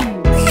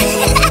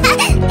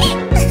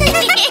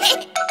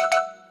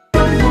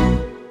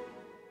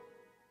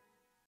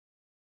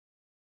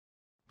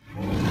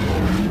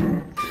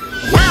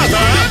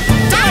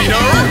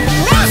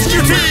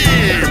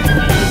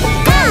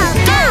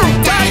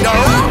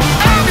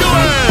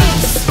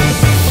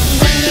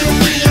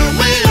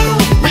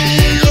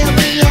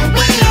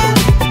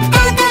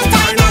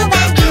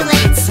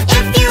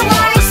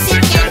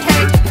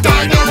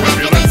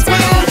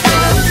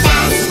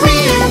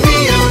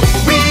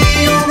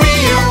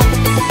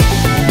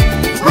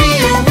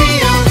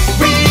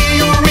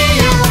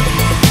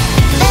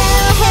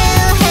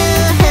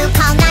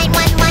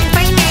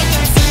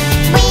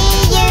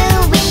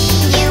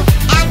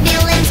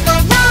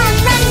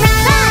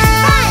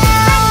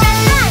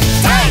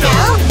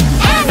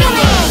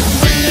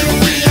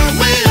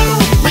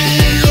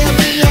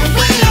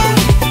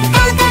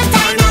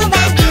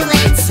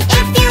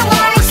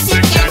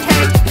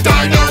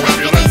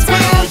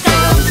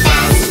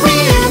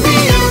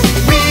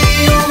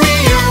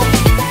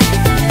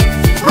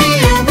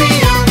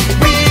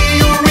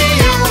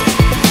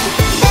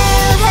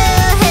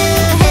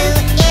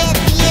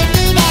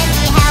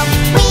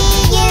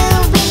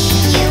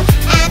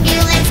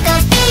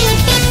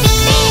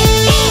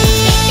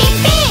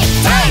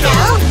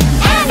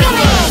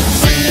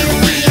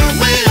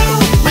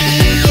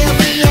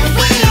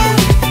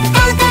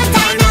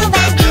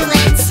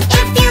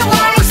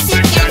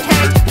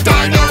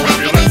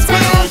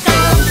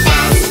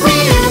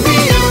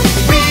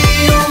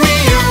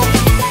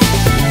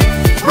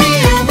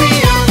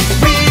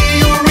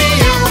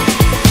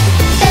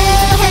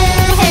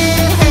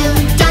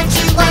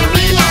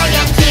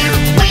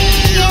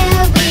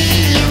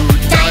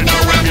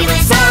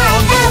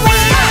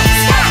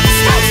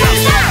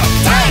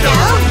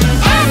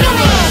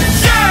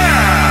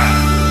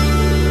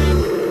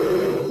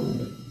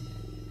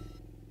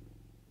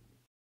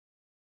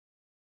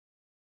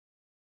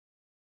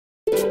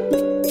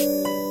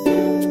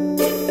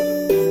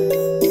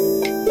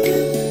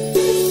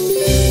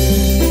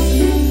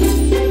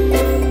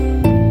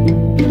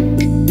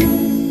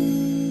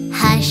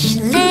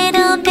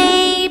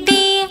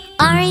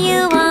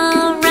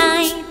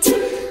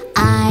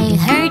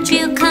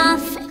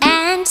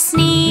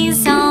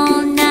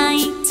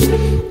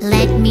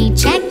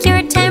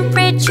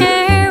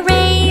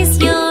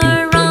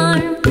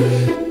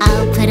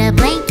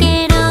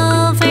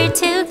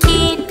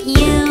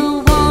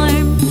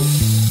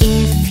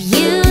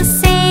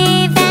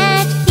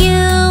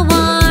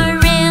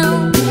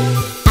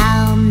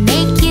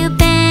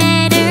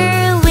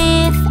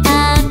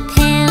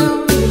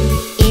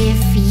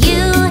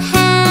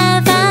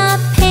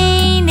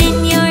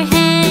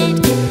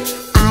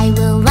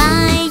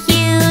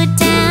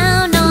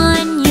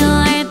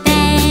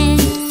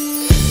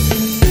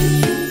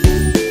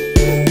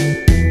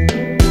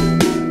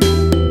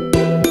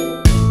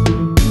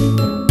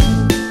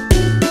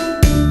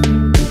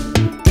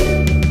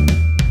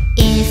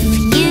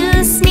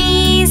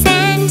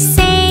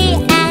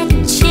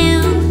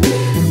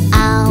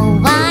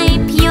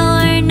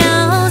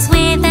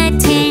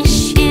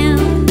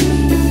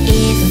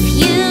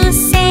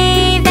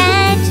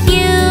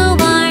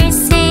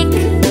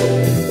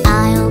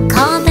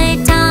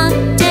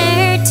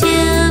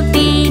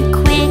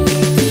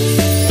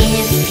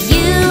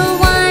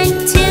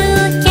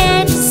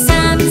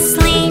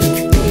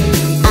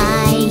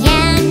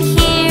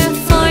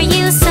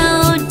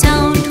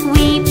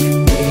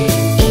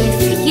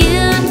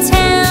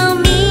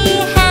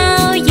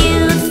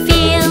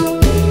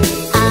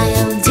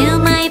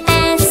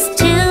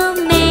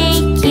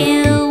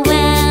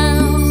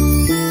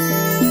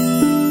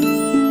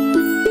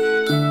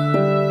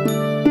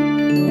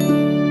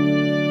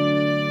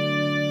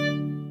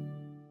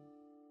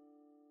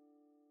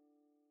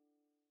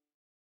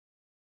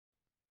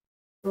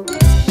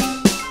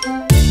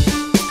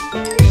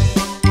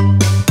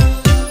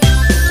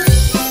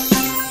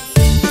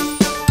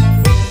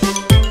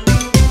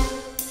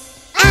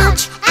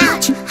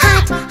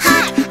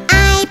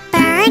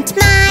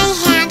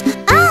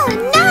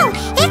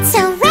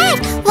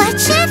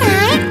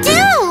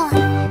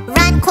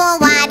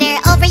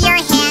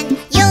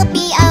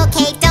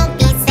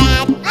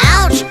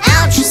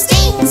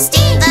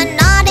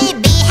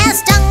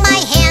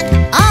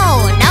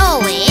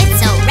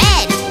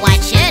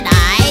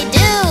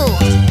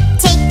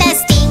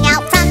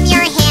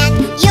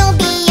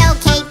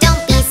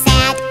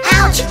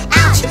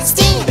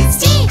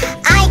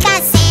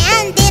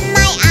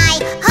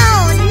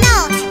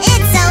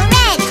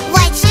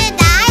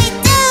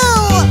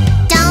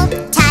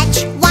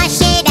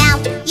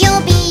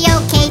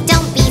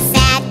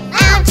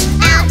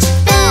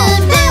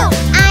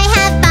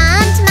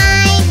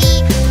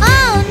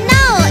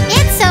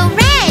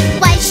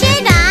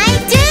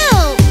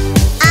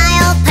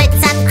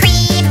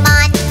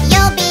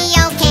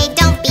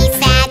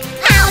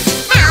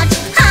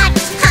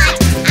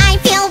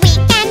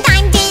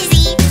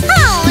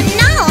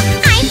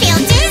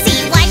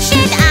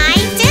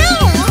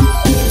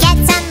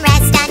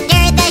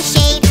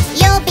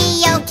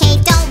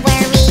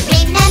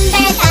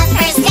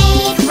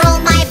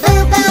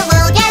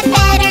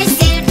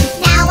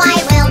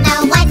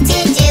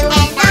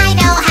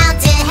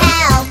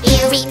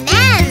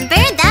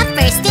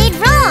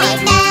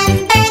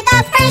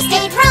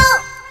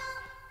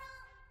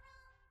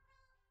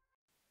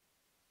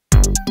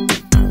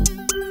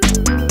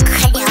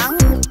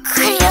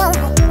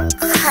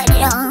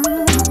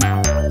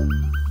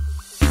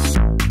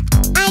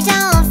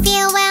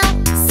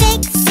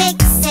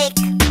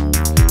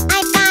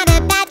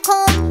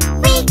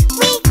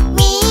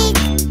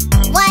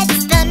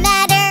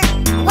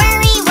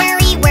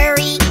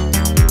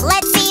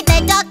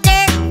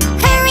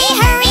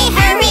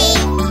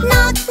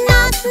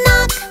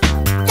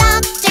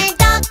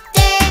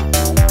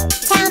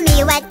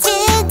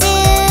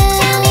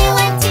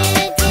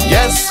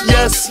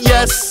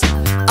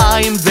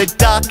 the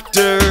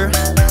doctor.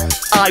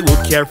 I will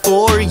care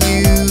for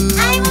you.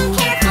 I will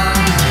care for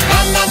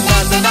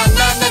you.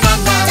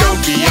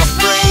 Don't be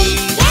afraid.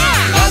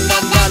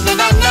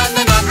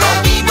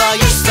 I'll be by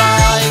your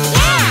side.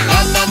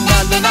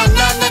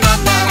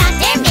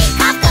 Doctor, make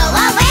cough go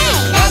away.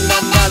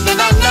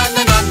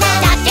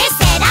 Doctor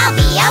said I'll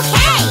be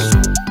okay.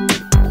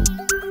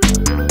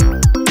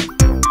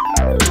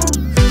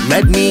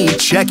 Let me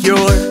check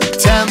your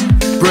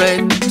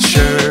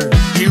temperature.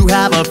 You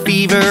have a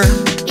fever.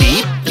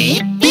 Beep,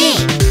 beep, beep.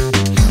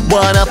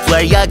 Wanna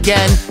play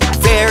again?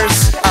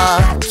 There's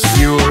a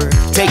cure.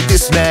 Take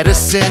this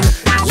medicine.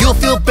 You'll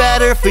feel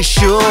better for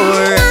sure.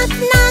 Knock,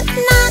 knock,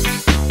 knock.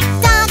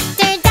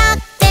 Doctor,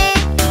 doctor,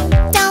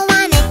 don't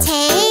wanna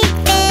take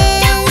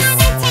this.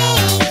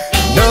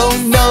 No,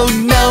 no,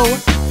 no.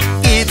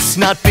 It's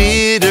not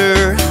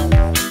bitter.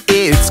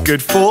 It's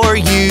good for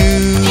you.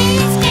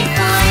 It's good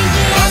for you.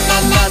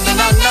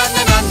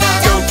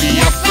 Don't be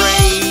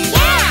afraid.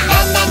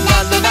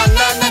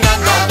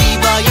 I'll be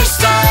by your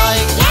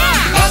side.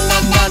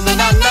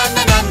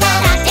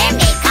 Doctor,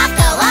 make cough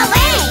go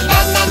away.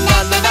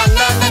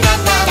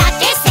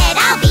 Doctor said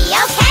I'll be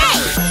okay.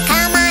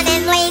 Come on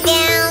and lay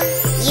down.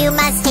 You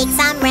must take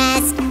some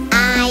rest.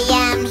 I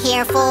am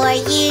here for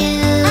you.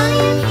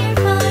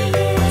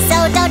 So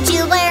don't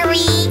you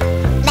worry.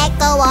 Let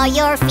go all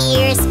your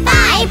fears.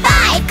 Bye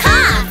bye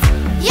cough.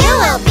 You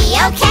will be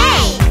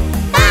okay.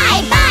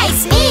 Bye bye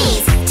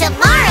sneeze.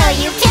 Tomorrow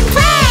you can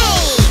play.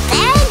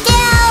 Thank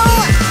you.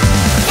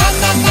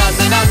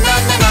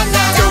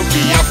 Don't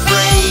be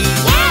afraid.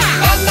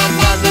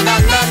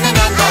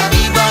 I'll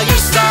be by your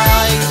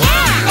side.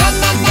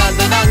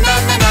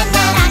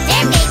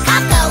 Doctor, make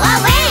cough go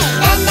away.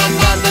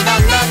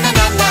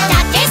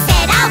 Doctor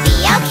said I'll be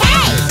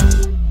okay.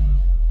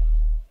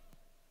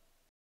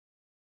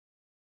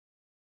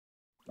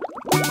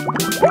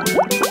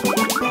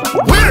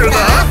 We're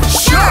the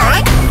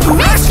Shark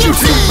Rescue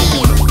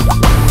Team.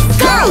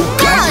 Go,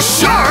 go,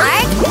 Shark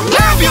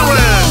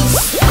Ambulance!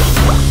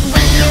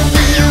 Wheel,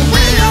 wheel,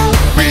 wheel,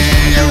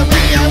 wheel,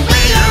 wheel,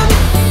 wheel.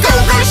 Go,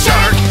 go,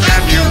 Shark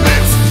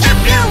Ambulance. If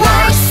you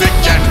are sick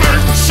and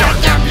hurt, Shark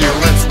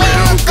Ambulance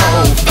will go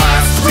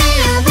fast.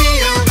 Wheel,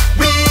 wheel,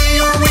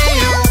 wheel,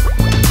 wheel.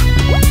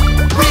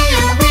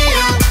 Wheel,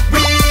 wheel,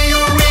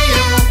 wheel,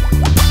 wheel.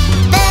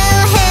 Boo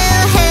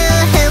hoo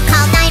hoo hoo.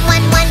 Call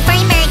 911 for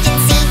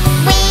emergency.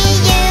 Wee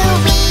you,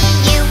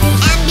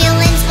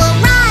 ambulance will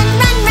run.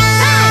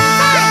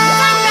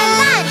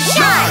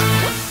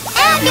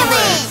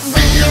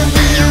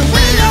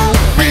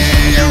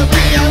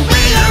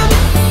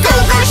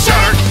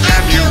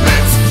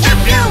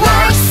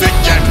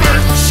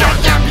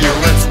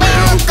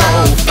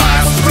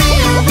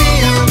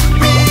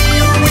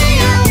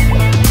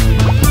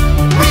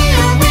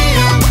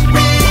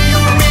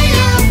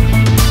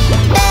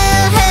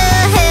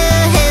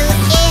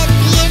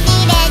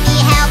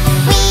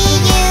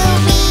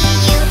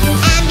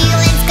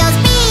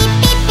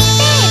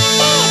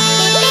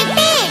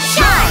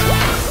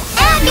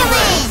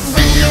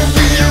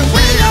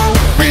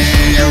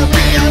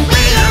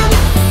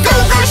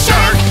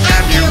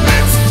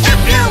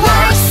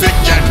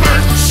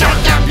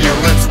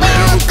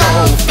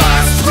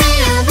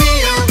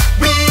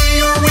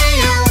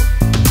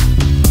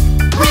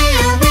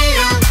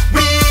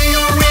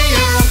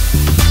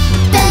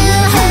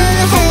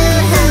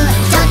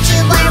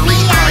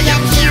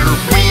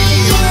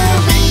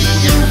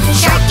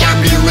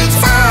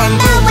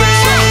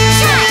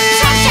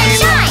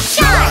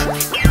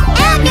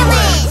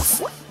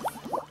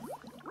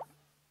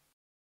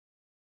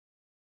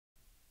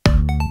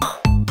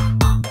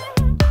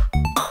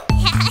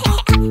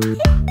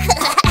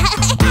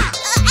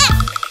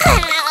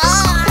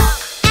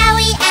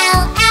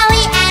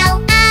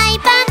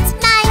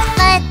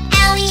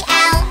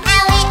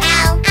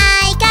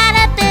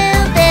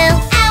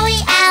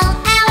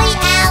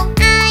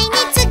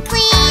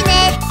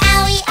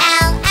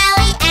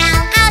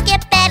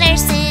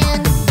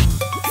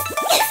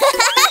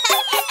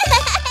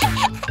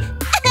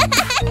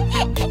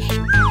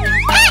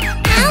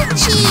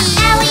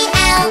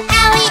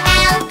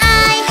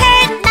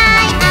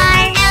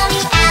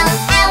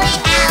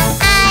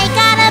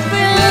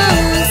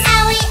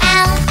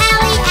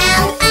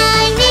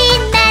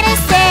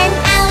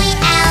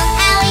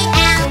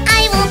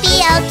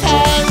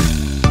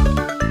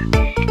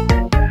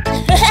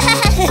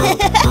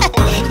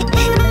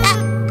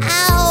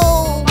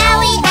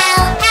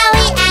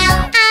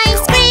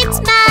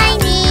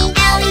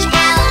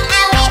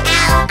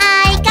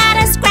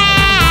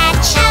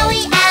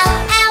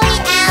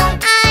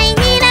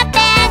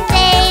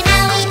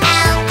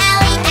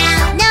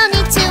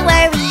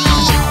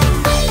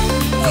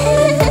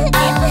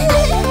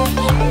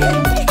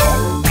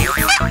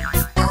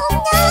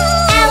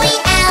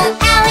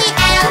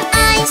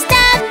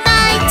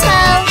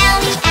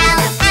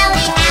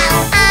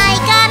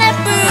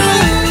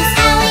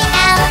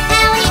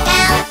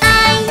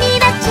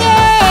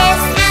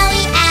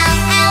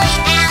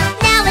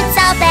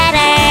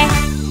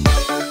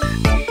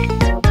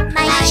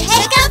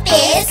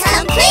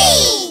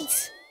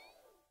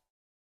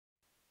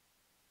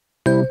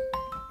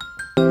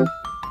 Time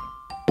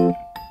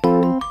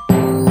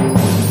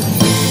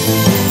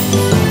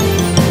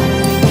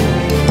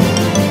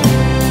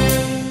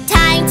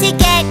to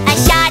get a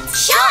shot.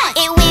 Shot.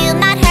 It will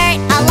not hurt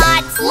a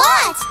lot.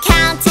 Lot.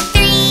 Count to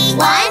 3.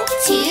 1,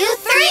 2,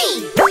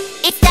 3.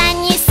 It's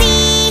done, you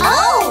see.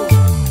 Oh.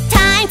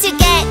 Time to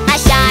get a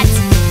shot.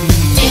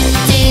 Do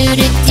do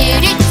do do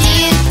do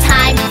do.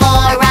 Time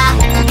for a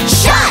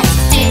shot.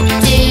 Do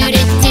do do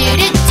do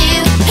do do.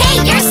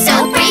 Hey, you're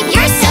so brave.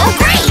 You're so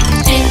great.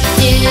 Do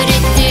do do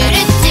do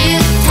do do.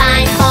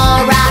 Time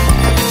for a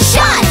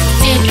shot.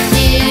 Do do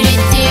do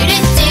do do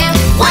do.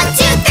 1,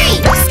 2, 3.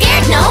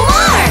 Scared no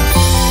more.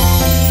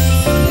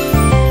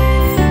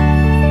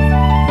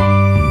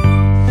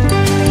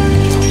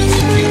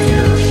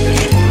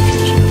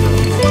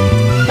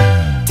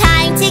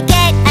 Time to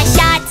get a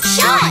shot.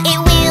 Shot. It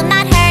will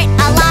not hurt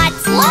a lot.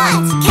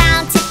 Lot.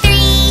 Count to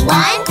 3.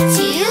 1,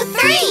 2,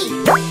 3.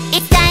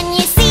 It's done,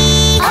 you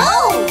see.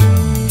 Oh.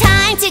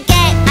 Time to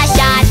get a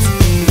shot.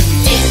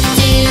 Do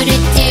do do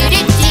do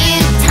do do.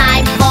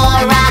 Time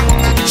for a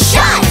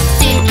shot.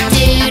 Do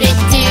do do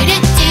do do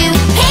do.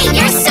 Hey,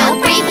 you're so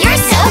brave.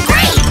 You're so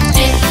great.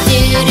 Do do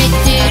do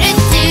do do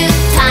do.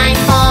 Time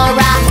for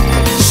a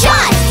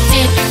shot.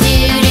 Do do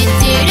do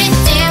do do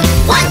do.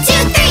 1,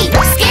 2, 3.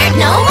 Scared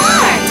no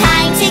more.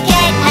 Time to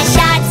get a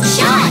shot.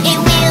 Shot. It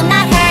will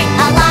not hurt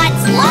a lot.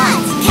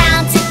 Lot.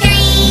 Count to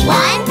 3.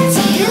 1,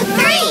 2,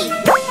 3.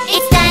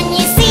 It's done,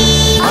 you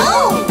see.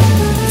 Oh.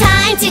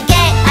 Time to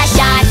get a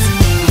shot.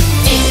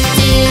 Do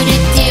do do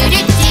do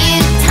do do.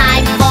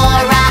 Time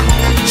for a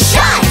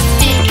shot.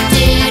 Do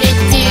do do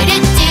do do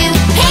do.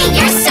 Hey,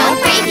 you're so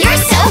brave.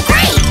 You're so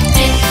great.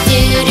 Do do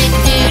do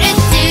do do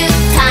do.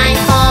 Time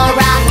for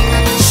a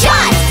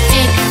shot.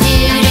 Do do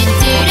do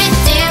do do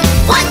do.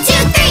 1, 2,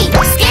 3.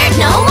 Scared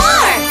no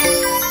more.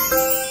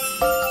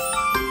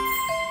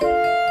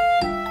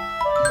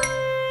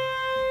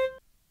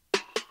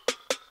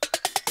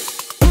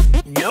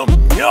 Yum,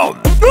 yum.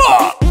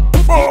 Ah!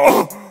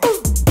 Oh,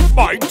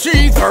 my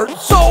teeth hurt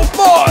so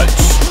much.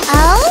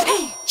 Oh,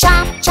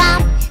 chomp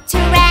chomp,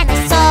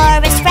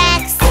 Tyrannosaurus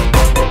Rex.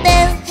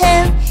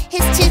 Boo-hoo,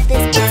 his tooth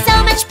is in so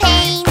much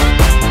pain.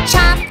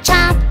 Chomp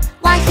chomp,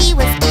 while he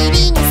was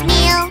eating his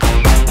meal.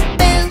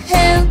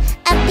 Boo-hoo,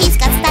 a piece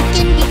got stuck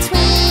in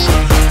between.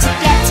 To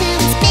get to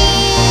his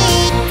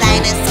big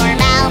dinosaur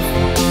mouth,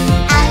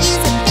 I'll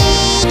use a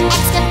big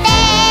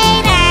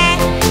excavator.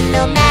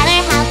 No matter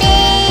how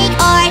big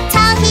or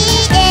tall he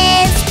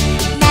is,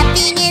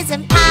 nothing is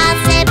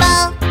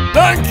impossible.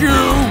 Thank you.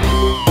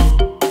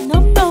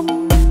 Num num.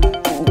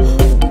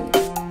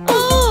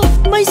 Oh,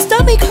 my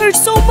stomach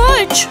hurts so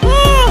much.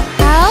 Oh,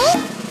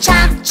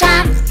 chomp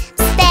chomp,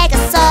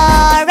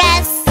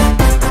 Stegosaurus.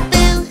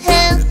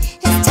 Boo-hoo,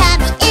 his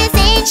tummy is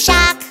in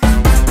shock.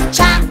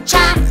 Chomp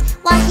chomp,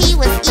 while he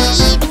was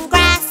eating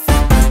grass.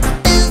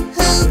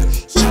 Boo-hoo,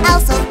 he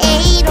also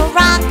ate a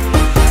rock.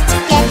 To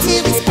get to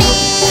his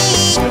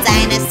big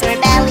dinosaur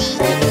belly,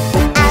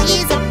 I'll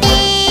use a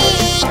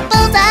big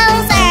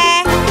bulldozer.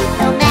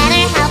 No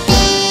matter how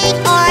big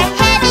or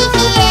heavy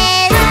he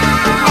is,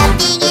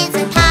 nothing is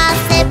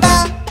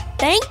impossible.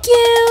 Thank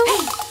you.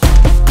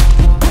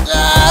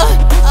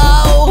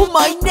 Oh,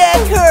 my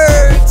neck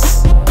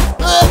hurts.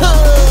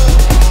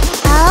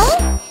 Oh,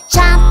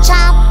 chomp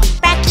chomp,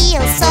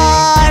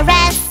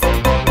 Brachiosaurus.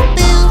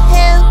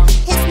 Boo-hoo,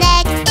 his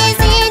neck is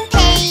in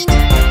pain.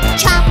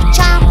 Chomp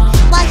chomp,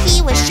 while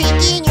he was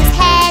shaking his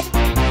head.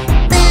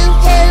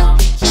 Boo-hoo,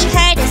 he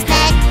hurt his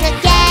neck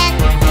again.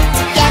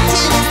 To get to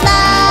his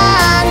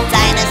long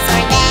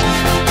dinosaur neck,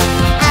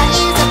 I'll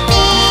use a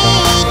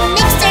big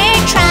mixer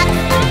truck.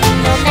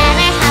 No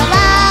matter how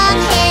long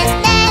his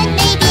neck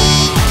may be,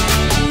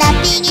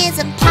 nothing is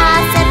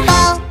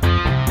impossible.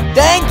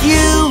 Thank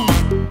you.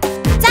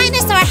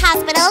 Dinosaur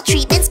Hospital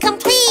treatment's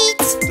complete.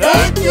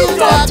 Thank you,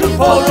 Dr.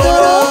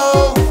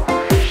 Pororo.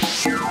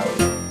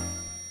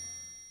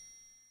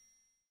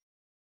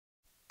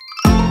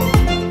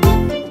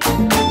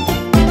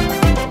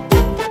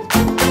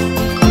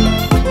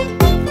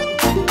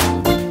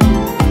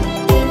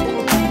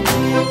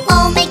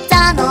 Old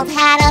MacDonald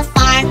had a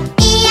farm,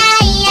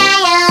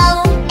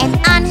 E-I-E-I-O. And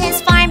on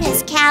his farm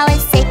his cow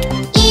is sick,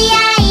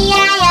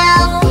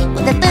 E-I-E-I-O.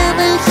 With a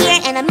boo-boo here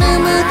and a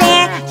moo-moo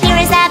there, here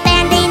is a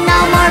Band-Aid, no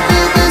more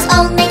boo-boos.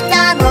 Old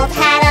MacDonald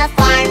had a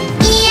farm,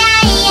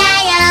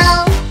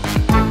 E-I-E-I-O.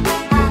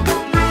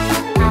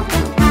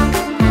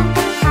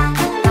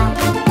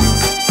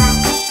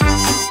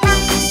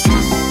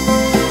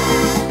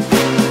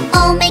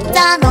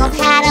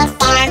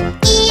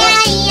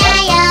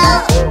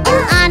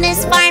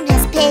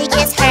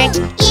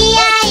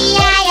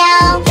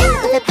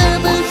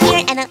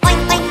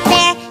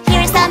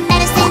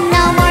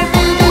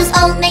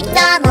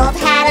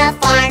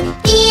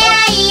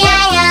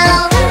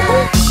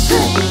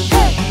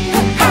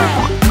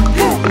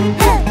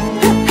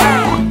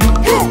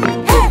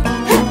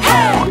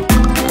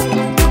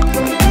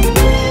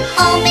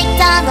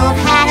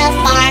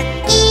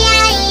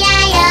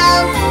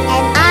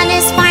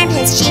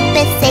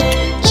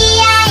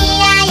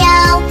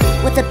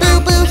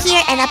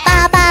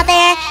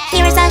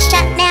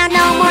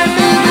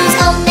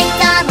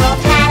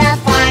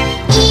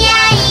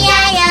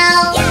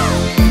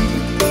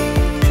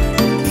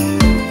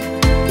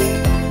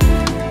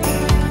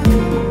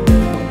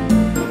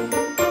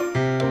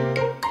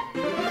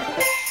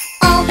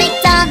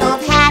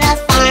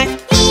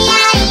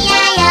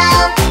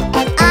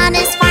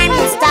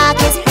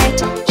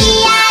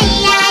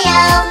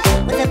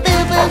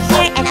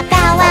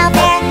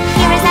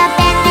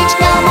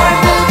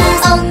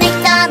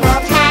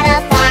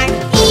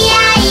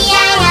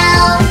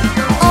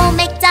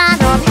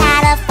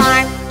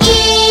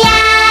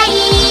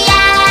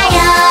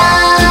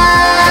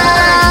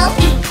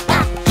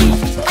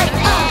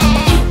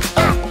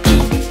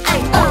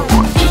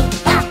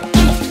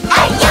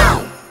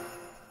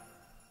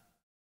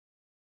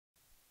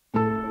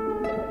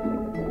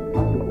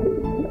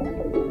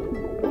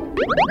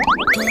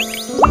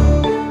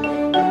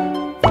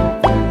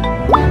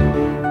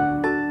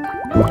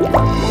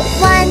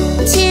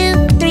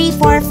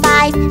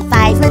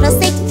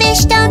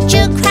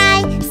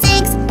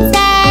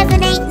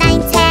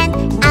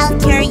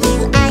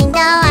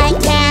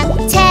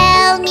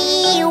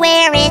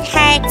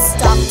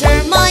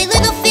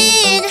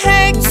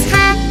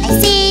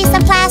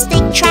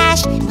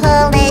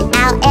 Pull it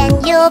out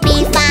and you'll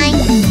be fine.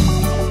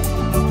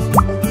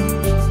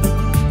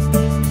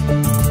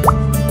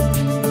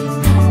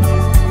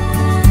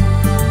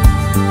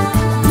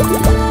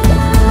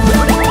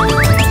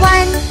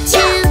 One,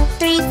 two,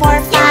 three, four,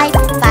 five.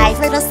 Five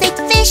little sick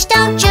fish,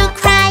 don't you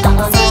cry.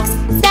 6,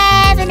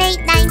 7, 8,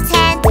 9,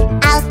 10.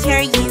 I'll cure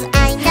you,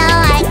 I know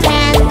I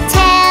can.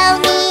 Tell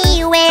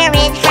me where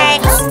it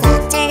hurts.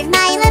 Doctor,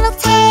 my little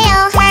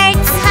tail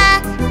hurts.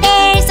 Ha,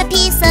 there's a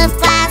piece of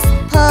glass.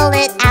 Pull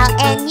it out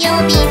and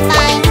you'll be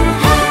fine.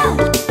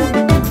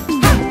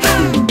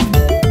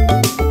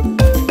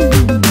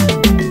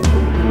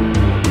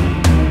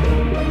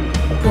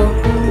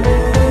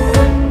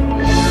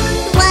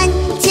 One,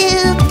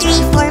 two,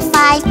 three, four,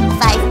 five.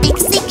 Five big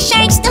sick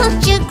sharks,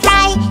 don't you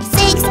cry.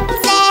 6,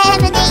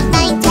 7, 8,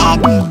 9,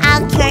 10.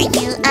 I'll cure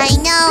you, I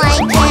know I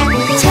can.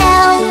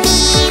 Tell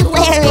me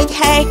where it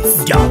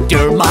hurts.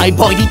 Doctor, my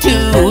pointy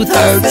tooth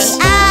hurts.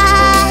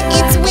 Ah,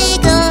 it's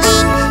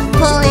wiggling.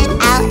 Pull it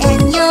out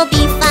and you'll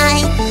be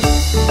fine.